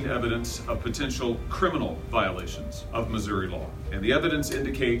obtained evidence of potential criminal violations of Missouri law. And the evidence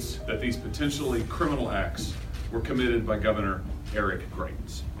indicates that these potentially criminal acts were committed by Governor Eric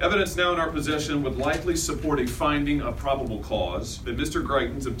Greitens. Evidence now in our possession would likely support a finding of probable cause that Mr.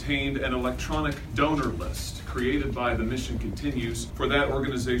 Greitens obtained an electronic donor list created by the Mission Continues for that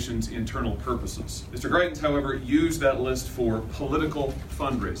organization's internal purposes. Mr. Greitens, however, used that list for political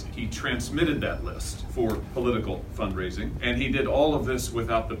fundraising. He transmitted that list for political fundraising, and he did all of this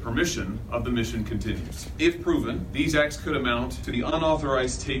without the permission of the Mission Continues. If proven, these acts could amount to the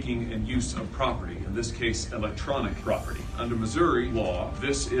unauthorized taking and use of property, in this case, electronic property. Under Missouri law,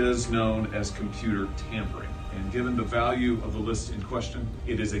 this is known as computer tampering. And given the value of the list in question,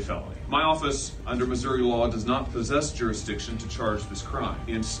 it is a felony. My office, under Missouri law, does not possess jurisdiction to charge this crime.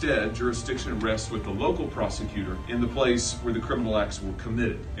 Instead, jurisdiction rests with the local prosecutor in the place where the criminal acts were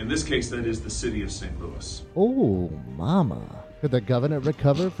committed. In this case, that is the city of St. Louis. Oh, mama. Could the governor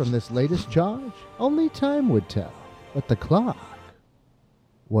recover from this latest charge? Only time would tell. But the clock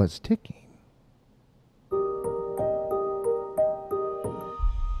was ticking.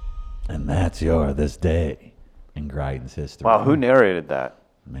 And that's your this day in Greitens history. Wow, who narrated that?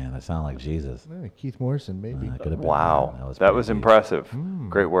 Man, that sounded like Jesus. Keith Morrison, maybe. That could have been. Wow, that pretty was deep. impressive.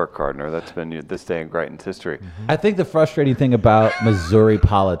 Great work, Gardner. That's been this day in Greitens history. I think the frustrating thing about Missouri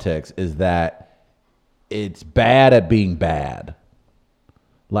politics is that it's bad at being bad.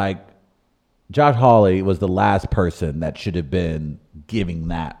 Like, Josh Hawley was the last person that should have been giving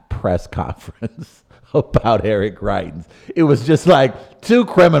that press conference about Eric Greitens. It was just like two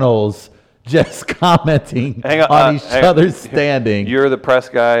criminals just commenting on each other's standing. You're the press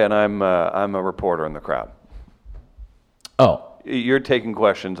guy, and I'm a reporter in the crowd. Oh. You're taking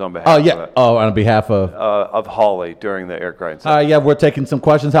questions on behalf. Oh, yeah. On behalf of Hawley during the Eric Greitens. Yeah, we're taking some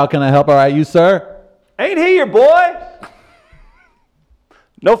questions. How can I help? All right, you, sir? Ain't he your boy?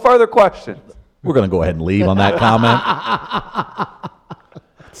 No further questions. We're going to go ahead and leave on that comment.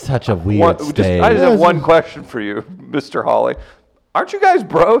 Such a weird stage. I just have one question for you, Mr. Hawley. Aren't you guys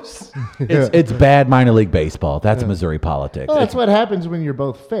bros? It's bad minor league baseball. That's Missouri politics. Well, that's what happens when you're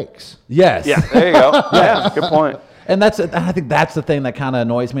both fakes. Yes. Yeah, there you go. Yeah, good point. And I think that's the thing that kind of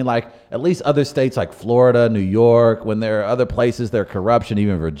annoys me. Like, at least other states like Florida, New York, when there are other places, there's corruption,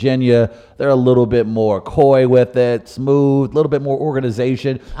 even Virginia, they're a little bit more coy with it, smooth, a little bit more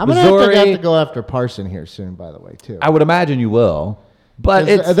organization. I'm going to have to go after Parson here soon, by the way, too. I would imagine you will. But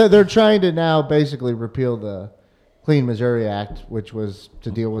they're trying to now basically repeal the Clean Missouri Act, which was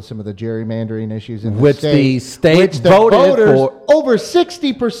to deal with some of the gerrymandering issues in the state. The state which the voted voters, for. Over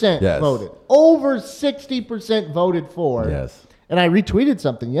 60% voted. Over 60% voted for. Yes. And I retweeted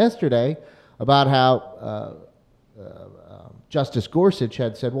something yesterday about how Justice Gorsuch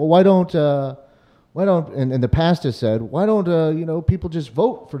had said, well, why don't, and in the past has said, why don't, people just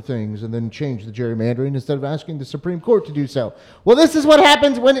vote for things and then change the gerrymandering instead of asking the Supreme Court to do so? Well, this is what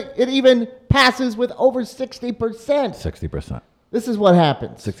happens when it even passes with over 60%. 60%. This is what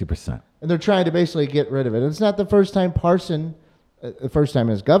happens. 60%. And they're trying to basically get rid of it. It's not the first time Parson, the first time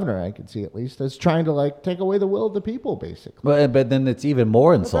as governor, I could see at least, is trying to take away the will of the people, basically. But then it's even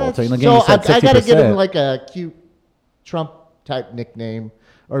more insulting. So Again, you said 60%. I got to give him like a cute Trump-type nickname.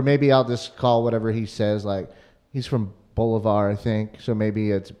 Or maybe I'll just call whatever he says, like, he's from Bolivar, I think. So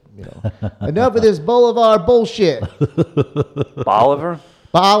maybe it's, enough of this Bolivar bullshit. Bolivar?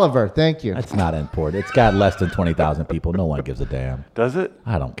 Bolivar, thank you. That's not important. It's got less than 20,000 people. No one gives a damn. Does it?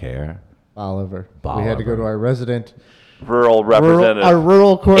 I don't care. Bolivar. We had to go to our resident. Rural representative. Our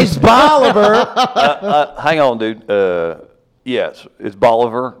rural correspondent. It's Bolivar. Hang on, dude. Yes, it's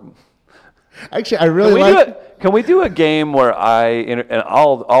Bolivar. Actually, I really Can we do a game where and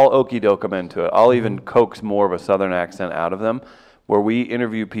I'll okey doke them into it. I'll even coax more of a southern accent out of them, where we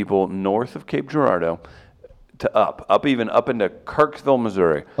interview people north of Cape Girardeau to up into Kirksville,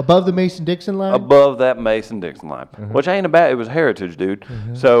 Missouri. Above the Mason-Dixon line? Above that Mason-Dixon line, which ain't a bad. It was heritage, dude.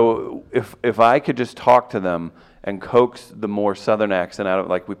 So if I could just talk to them and coax the more southern accent out of it,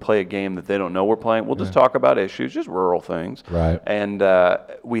 like we play a game that they don't know we're playing, we'll just talk about issues, just rural things. Right. And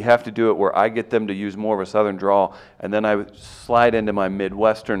we have to do it where I get them to use more of a southern drawl, and then I slide into my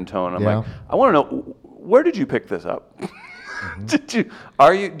Midwestern tone. I'm like, I want to know, where did you pick this up?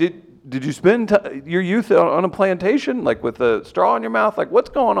 Did you spend your youth on a plantation, like with a straw in your mouth? Like, what's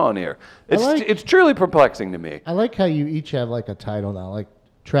going on here? It's truly perplexing to me. I like how you each have like a title now, like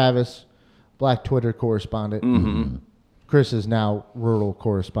Travis, Black Twitter correspondent. Mm-hmm. Chris is now rural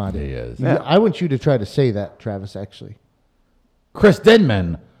correspondent. He is. Yeah. I want you to try to say that, Travis, actually. Chris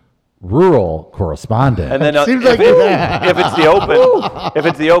Denman, rural correspondent. And then if it's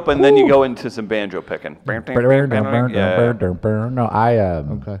the open, then you go into some banjo picking. No,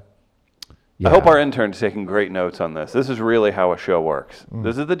 Okay. I hope our intern's taking great notes on this. This is really how a show works.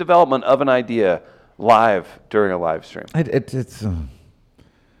 This is the development of an idea live during a live stream. It's.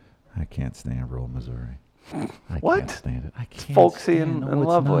 I can't stand rural Missouri. I What? can't stand it. I can't. folksy stand and it's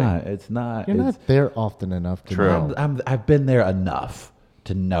lovely. Not. It's not. You're It's, not there often enough to True. know. I've been there enough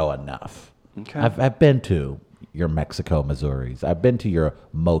to know enough. Okay. I've been to your Mexico, Missouris. I've been to your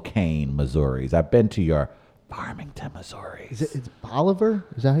Mocaine, Missouris. I've been to your Farmington, Missouris. It's Bolivar?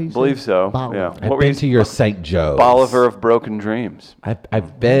 Is that how you say Believe it? so, Bolivar. yeah. I've What were been you- to your St. Joe's. Bolivar of Broken Dreams.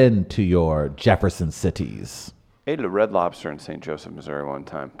 I've been to your Jefferson cities. Ate at a Red Lobster in St. Joseph, Missouri one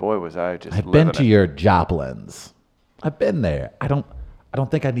time. Boy, was I just I've living been to it. your Joplins. I've been there. I don't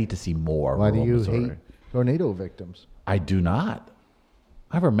think I need to see more. Why do rural you Missouri. hate tornado victims? I do not.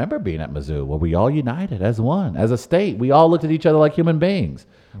 I remember being at Mizzou where we all united as one, as a state. We all looked at each other like human beings.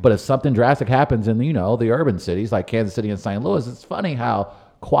 But if something drastic happens in, the urban cities like Kansas City and St. Louis, it's funny how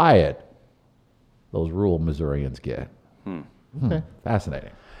quiet those rural Missourians get. Okay.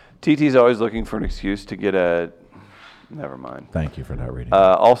 Fascinating. TT's always looking for an excuse to get a... Never mind. Thank you for not reading.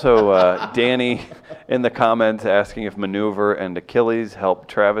 Also, Danny in the comments asking if Maneuver and Achilles helped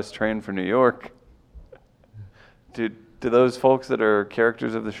Travis train for New York. Do those folks that are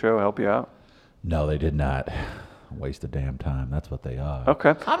characters of the show help you out? No, they did not. Waste of damn time. That's what they are.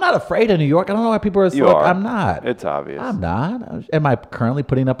 Okay. I'm not afraid of New York. I don't know why people are so. You are. I'm not. It's obvious. I'm not. Am I currently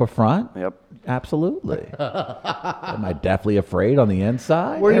putting up a front? Yep. Absolutely. Am I definitely afraid on the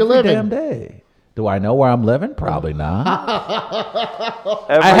inside? Where you Every living? Damn day. Do I know where I'm living? Probably not.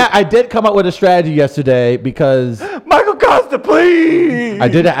 Every- I did come up with a strategy yesterday because Michael Costa, please!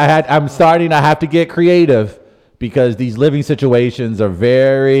 I'm starting. I have to get creative because these living situations are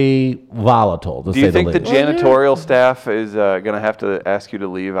very volatile. To Do say you think the the least. janitorial staff is going to have to ask you to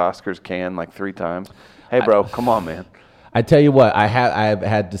leave Oscar's can like 3 times? Hey, bro, come on, man. I tell you what, I've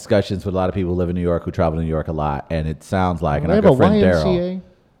had discussions with a lot of people who live in New York who travel to New York a lot, and it sounds like, and They our have a good friend Daryl. YMCA,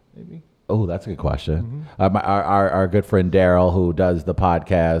 maybe. Oh, that's a good question. Our good friend Daryl, who does the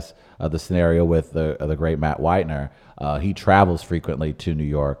podcast, the scenario with the great Matt Whitener, he travels frequently to New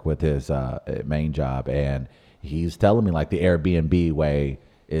York with his main job, and he's telling me like the Airbnb way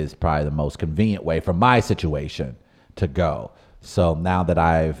is probably the most convenient way for my situation to go. So now that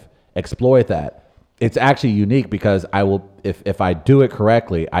I've explored that, it's actually unique because I will, if I do it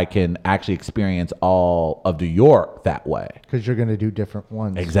correctly, I can actually experience all of New York that way. Because you're going to do different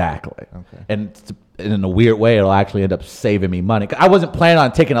ones. Exactly. Okay. And in a weird way, it'll actually end up saving me money. 'Cause I wasn't planning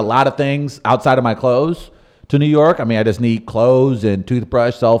on taking a lot of things outside of my clothes to New York. I mean, I just need clothes and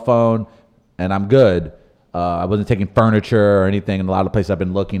toothbrush, cell phone, and I'm good. I wasn't taking furniture or anything. And a lot of places I've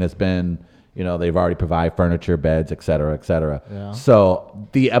been looking, it's been, they've already provide furniture, beds, et cetera, et cetera. Yeah. So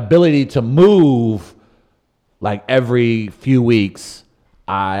the ability to move like every few weeks,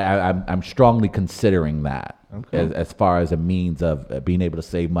 I'm strongly considering that as far as a means of being able to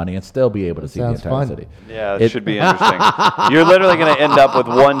save money and still be able to see the sounds entire fun. city. Yeah, it should be interesting. You're literally going to end up with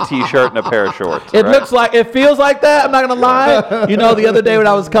one T-shirt and a pair of shorts. It right? looks like, it feels like that. I'm not gonna lie. The other day when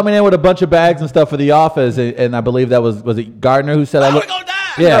I was coming in with a bunch of bags and stuff for the office, and I believe that was it Gardner who said I look.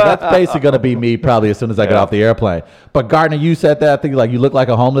 Yeah, that's basically gonna be me probably as soon as I get Yeah. off the airplane. But Gardner, you said that. I think like you look like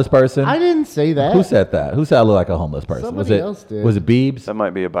a homeless person. I didn't say that. Who said that? Who said I look like a homeless person? was Somebody it else did. Was it Beebs? That might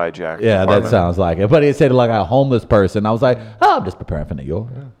be a byjack. Yeah, that department. sounds like it. But it said like a homeless person. I was like, oh, I'm just preparing for New York.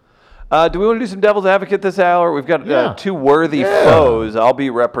 Do we want to do some devil's advocate this hour? We've got Yeah. 2 worthy foes. I'll be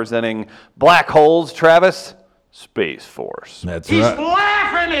representing black holes. Travis, Space Force. That's He's right.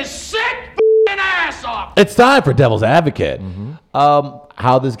 laughing his sick f***ing ass off. It's time for Devil's Advocate.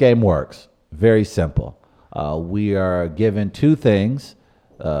 How this game works, very simple. We are given 2 things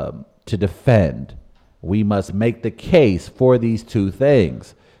to defend. We must make the case for these 2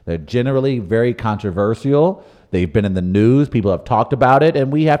 things. They're generally very controversial. They've been in the news. People have talked about it,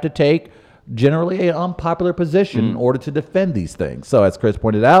 and we have to take generally an unpopular position in order to defend these things. So as Chris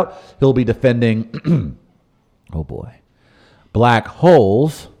pointed out, he'll be defending, oh boy, black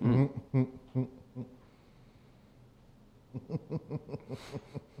holes.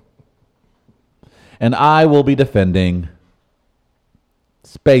 And I will be defending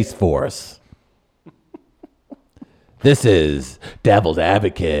Space Force. This is Devil's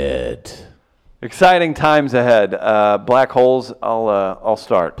Advocate. Exciting times ahead. Black holes. I'll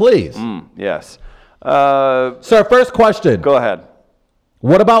start. Please. Yes. Sir, first question. Go ahead.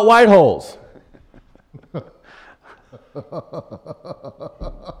 What about white holes?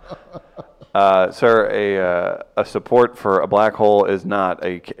 Sir, a support for a black hole is not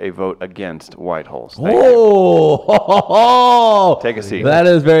a vote against white holes. Thank you. Oh, Take a seat. That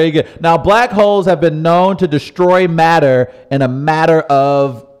is very good. Now, black holes have been known to destroy matter in a matter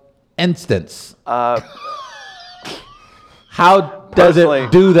of instance. How How does Personally-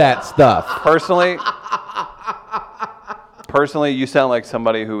 it do that stuff? Personally, you sound like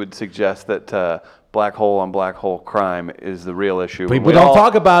somebody who would suggest that black hole on black hole crime is the real issue. People don't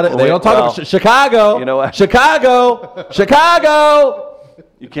talk about it. They don't talk about Chicago. You know what? Chicago. Chicago.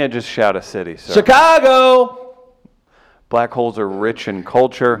 You can't just shout a city, sir. Chicago. Black holes are rich in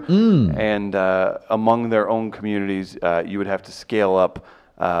culture, and among their own communities, you would have to scale up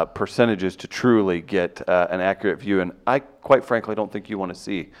percentages to truly get an accurate view. And I, quite frankly, don't think you want to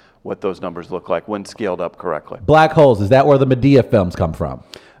see what those numbers look like when scaled up correctly. Black holes. Is that where the Medea films come from?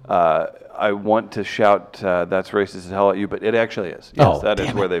 I want to shout "That's racist as hell" at you, but it actually is. Yes, Oh, that is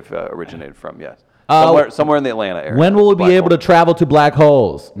damn where they've originated from. Yes, somewhere in the Atlanta area. When will we Black be able hole. to travel to black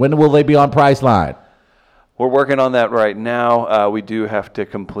holes? When will they be on Priceline? We're working on that right now. We do have to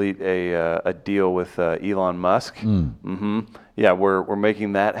complete a deal with Elon Musk. Yeah, we're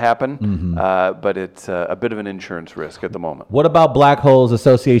making that happen, but it's a bit of an insurance risk at the moment. What about black holes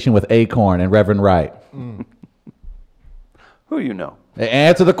association with Acorn and Reverend Wright? Who do you know?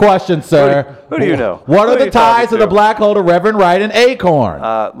 Answer the question, sir. Who do you know? What Who are are the you talking ties of the to? black hole to Reverend Wright and Acorn?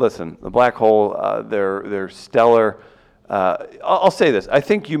 Listen, the black hole, they're stellar. I'll say this. I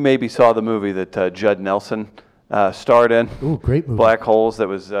think you maybe saw the movie that Judd Nelson starred in. Ooh, great movie. Black Holes, that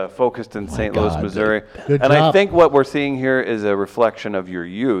was focused in St. Louis, God. Missouri. Good and I job. think what we're seeing here is a reflection of your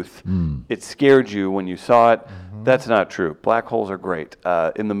youth. It scared you when you saw it. That's not true. Black holes are great.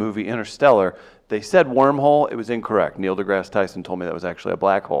 In the movie Interstellar, they said wormhole. It was incorrect. Neil deGrasse Tyson told me that was actually a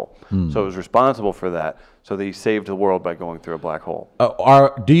black hole. So it was responsible for that. So they saved the world by going through a black hole.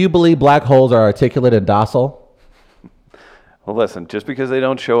 Do you believe black holes are articulate and docile? Well, listen, just because they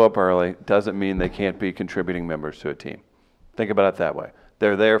don't show up early doesn't mean they can't be contributing members to a team. Think about it that way.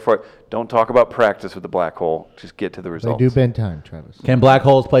 They're there for, don't talk about practice with the black hole. Just get to the They results. do bend time, Travis. Can black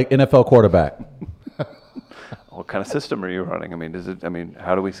holes play NFL quarterback? What kind of system are you running? I mean,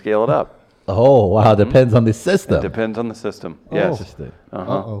 how do we scale it up? Oh, wow. Depends on the system. Depends on the system. Yes. Interesting.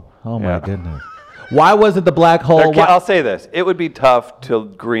 Uh-oh. Oh, my Yeah. goodness. Why was it the black hole? I'll say this. It would be tough to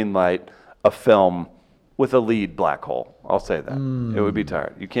greenlight a film with a lead black hole. I'll say that. It would be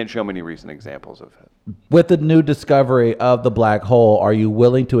tired. You can't show me any recent examples of it. With the new discovery of the black hole, are you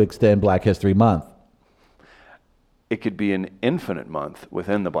willing to extend Black History Month? It could be an infinite month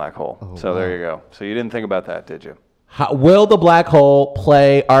within the black hole. There you go. So you didn't think about that, did you? Will the black hole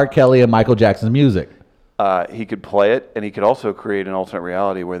play R. Kelly and Michael Jackson's music? He could play it, and he could also create an alternate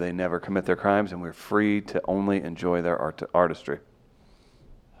reality where they never commit their crimes, and we're free to only enjoy their artistry.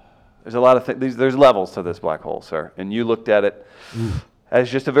 There's a lot of things. There's levels to this black hole, sir, and you looked at it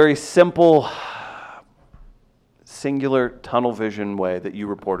as just a very simple, singular tunnel vision way that you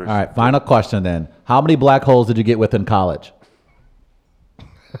reporters. All right, final question then. How many black holes did you get with in college?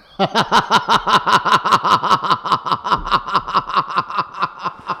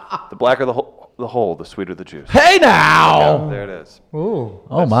 The blacker the hole, the sweeter the juice. Hey now! There it is. Ooh.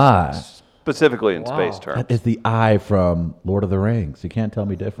 Oh my. Specifically in space terms. That is the eye from Lord of the Rings. You can't tell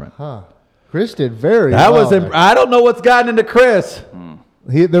me different. Huh. Chris did very That well. was I don't know what's gotten into Chris.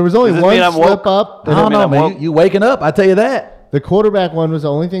 There was only Does this one mean I'm slip woke? up. I don't know, I'm man. woke. You waking up, I tell you that. The quarterback one was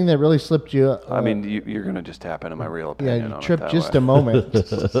the only thing that really slipped you. I mean, you're going to just tap into my real yeah, opinion you on tripped it that just way. a moment.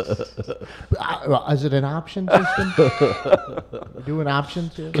 Is it an option system? You doing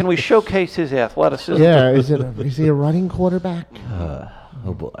options here? Can we showcase his athleticism? Yeah, is he a running quarterback?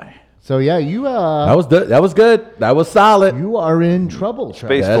 Oh boy. So yeah, you That was good. That was good. That was solid. you are in trouble,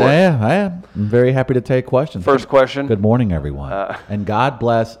 Space Travis. Force. I am. I'm very happy to take questions. First question. Good morning, everyone. And God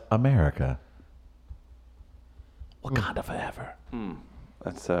bless America. Wakanda forever.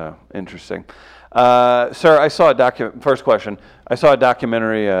 That's interesting. Sir, I saw first question. I saw a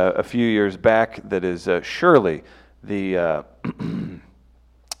documentary a few years back that is surely the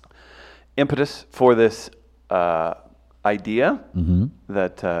impetus for this idea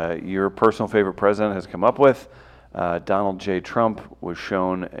that your personal favorite president has come up with. Donald J. Trump was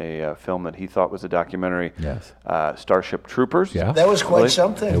shown a film that he thought was a documentary, Yes. Starship Troopers. Yeah. That was quite Really?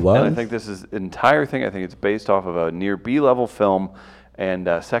 something. It was. And I think this is entire thing. I think it's based off of a near B-level film. And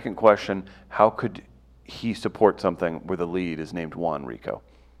second question, how could he support something where the lead is named Juan Rico?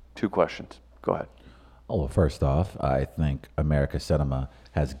 Two questions. Go ahead. Oh, well, first off, I think America Cinema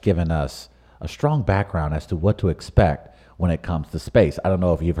has given us a strong background as to what to expect when it comes to space. I don't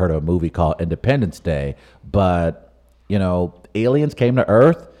know if you've heard of a movie called Independence Day, but, you know, aliens came to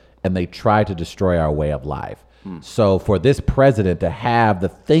Earth and they tried to destroy our way of life. So for this president to have the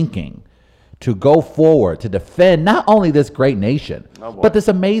thinking to go forward to defend not only this great nation, but this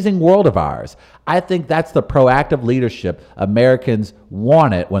amazing world of ours, I think that's the proactive leadership Americans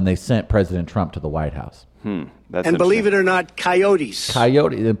wanted when they sent President Trump to the White House. That's And believe interesting. it or not, coyotes.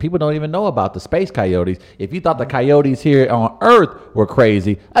 Coyotes, and people don't even know about the space coyotes. If you thought the coyotes here on Earth were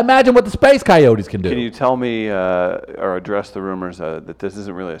crazy, imagine what the space coyotes can do. Can you tell me or address the rumors that this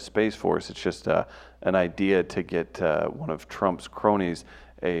isn't really a space force? It's just an idea to get one of Trump's cronies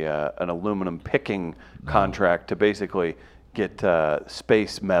an aluminum picking contract to basically get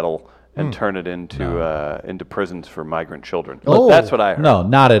space metal and turn it into prisons for migrant children. Oh. That's what I heard. No,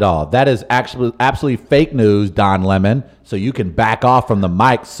 not at all. That is actually absolutely fake news, Don Lemon. So you can back off from the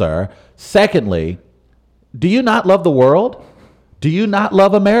mic, sir. Secondly, do you not love the world? Do you not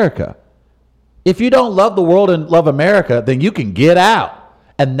love America? If you don't love the world and love America, then you can get out.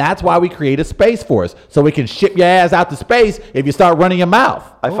 And that's why we create a space force, so we can ship your ass out to space if you start running your mouth.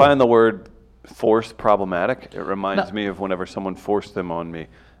 I find the word forced problematic. It reminds me of whenever someone forced them on me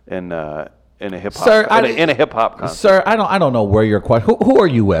in a hip hop Sir, in a hip hop concert. Sir, I don't know where you're who are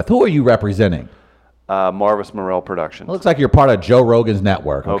you with? Who are you representing? Marvis Morel Productions. It looks like you're part of Joe Rogan's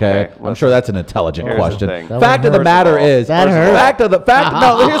network, okay? Okay, I'm sure that's an intelligent Here's the question. thing. That Fact one of the hurt. matter is, That hurt.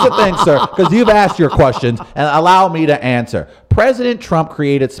 no, here's the thing, sir, because you've asked your questions and allow me to answer. President Trump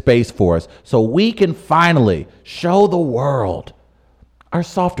created Space Force so we can finally show the world our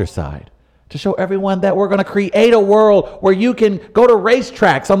softer side, to show everyone that we're going to create a world where you can go to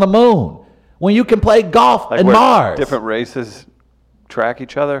racetracks on the moon, when you can play golf Like in where Mars. different races track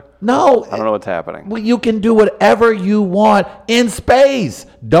each other. No. I don't know what's happening. Well, you can do whatever you want in space.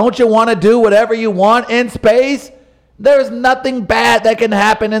 Don't you want to do whatever you want in space? There's nothing bad that can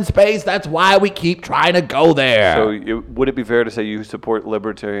happen in space. That's why we keep trying to go there. So would it be fair to say you support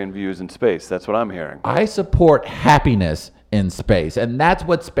libertarian views in space? That's what I'm hearing. I support happiness in space, and that's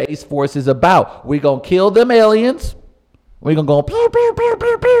what Space Force is about. We're going to kill them aliens. We're going to go pew, pew, pew,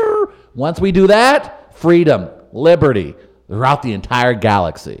 pew, pew. Once we do that, freedom, liberty throughout the entire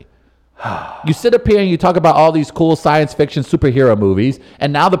galaxy. You sit up here and you talk about all these cool science fiction superhero movies,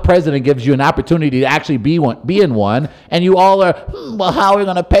 and now the president gives you an opportunity to actually be in one, and you all are, well, how are we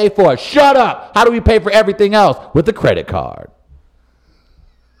going to pay for it? Shut up! How do we pay for everything else? With a credit card.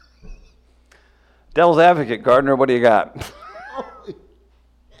 Devil's advocate, Gardner, what do you got?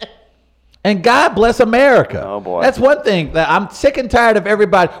 And God bless America. Oh, boy. That's one thing that I'm sick and tired of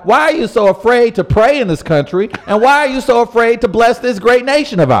everybody. Why are you so afraid to pray in this country? And why are you so afraid to bless this great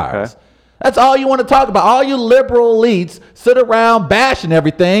nation of ours? Okay. That's all you want to talk about. All you liberal elites sit around bashing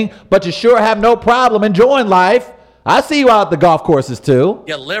everything, but you sure have no problem enjoying life. I see you out at the golf courses too.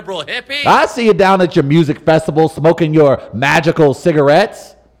 You liberal hippie. I see you down at your music festival smoking your magical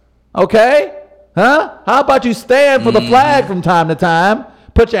cigarettes. Okay? Huh? How about you stand for the flag from time to time,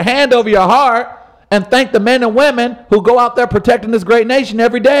 put your hand over your heart, and thank the men and women who go out there protecting this great nation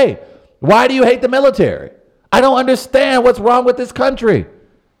every day? Why do you hate the military? I don't understand what's wrong with this country.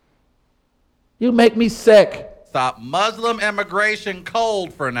 You make me sick. Stop Muslim immigration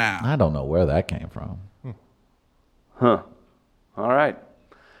cold for now. I don't know where that came from. All right.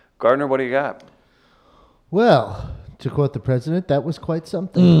 Gardner, what do you got? Well, to quote the president, that was quite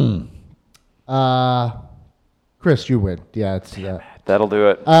something. Chris, you win. Yeah, it's That'll do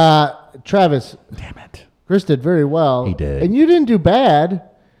it. Travis. Damn it. Chris did very well. He did. And you didn't do bad,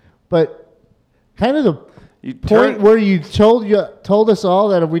 but kind of the You point turned- where you told us all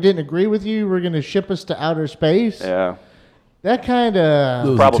that if we didn't agree with you, you were going to ship us to outer space. Yeah. That kind of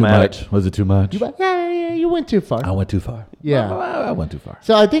Was Problematic. it too much? Was it too much? yeah, you went too far. I went too far. Yeah. I went too far.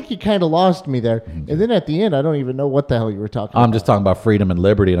 So I think you kind of lost me there. And then at the end, I don't even know what the hell you were talking about. I'm just talking about freedom and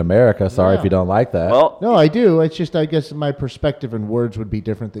liberty in America. Sorry if you don't like that. Well, No, I do. It's just I guess my perspective and words would be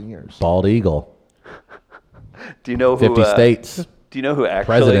different than yours. Bald eagle. do you know who 50 states. Do you know who actually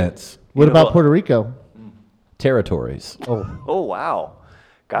Presidents. What you know about who- Puerto Rico? Territories. Oh, wow.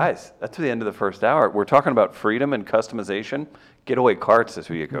 Guys, that's the end of the first hour. We're talking about freedom and customization. Getaway Carts is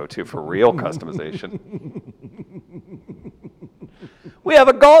who you go to for real customization. We have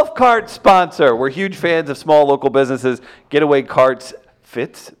a golf cart sponsor. We're huge fans of small local businesses. Getaway Carts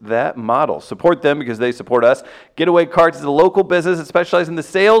fits that model. Support them because they support us. Getaway Carts is a local business that specializes in the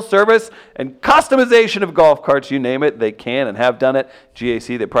sales, service, and customization of golf carts. You name it, they can and have done it.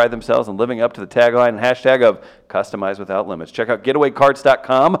 GAC, they pride themselves on living up to the tagline and hashtag of customize without limits. Check out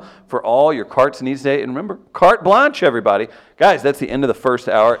getawaycarts.com for all your carts needs today. And remember, carte blanche, everybody. Guys, that's the end of the first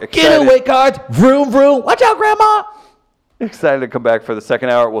hour. Getaway cards. Vroom, vroom. Watch out, Grandma. Excited to come back for the second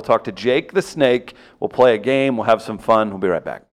hour. We'll talk to Jake the Snake. We'll play a game. We'll have some fun. We'll be right back.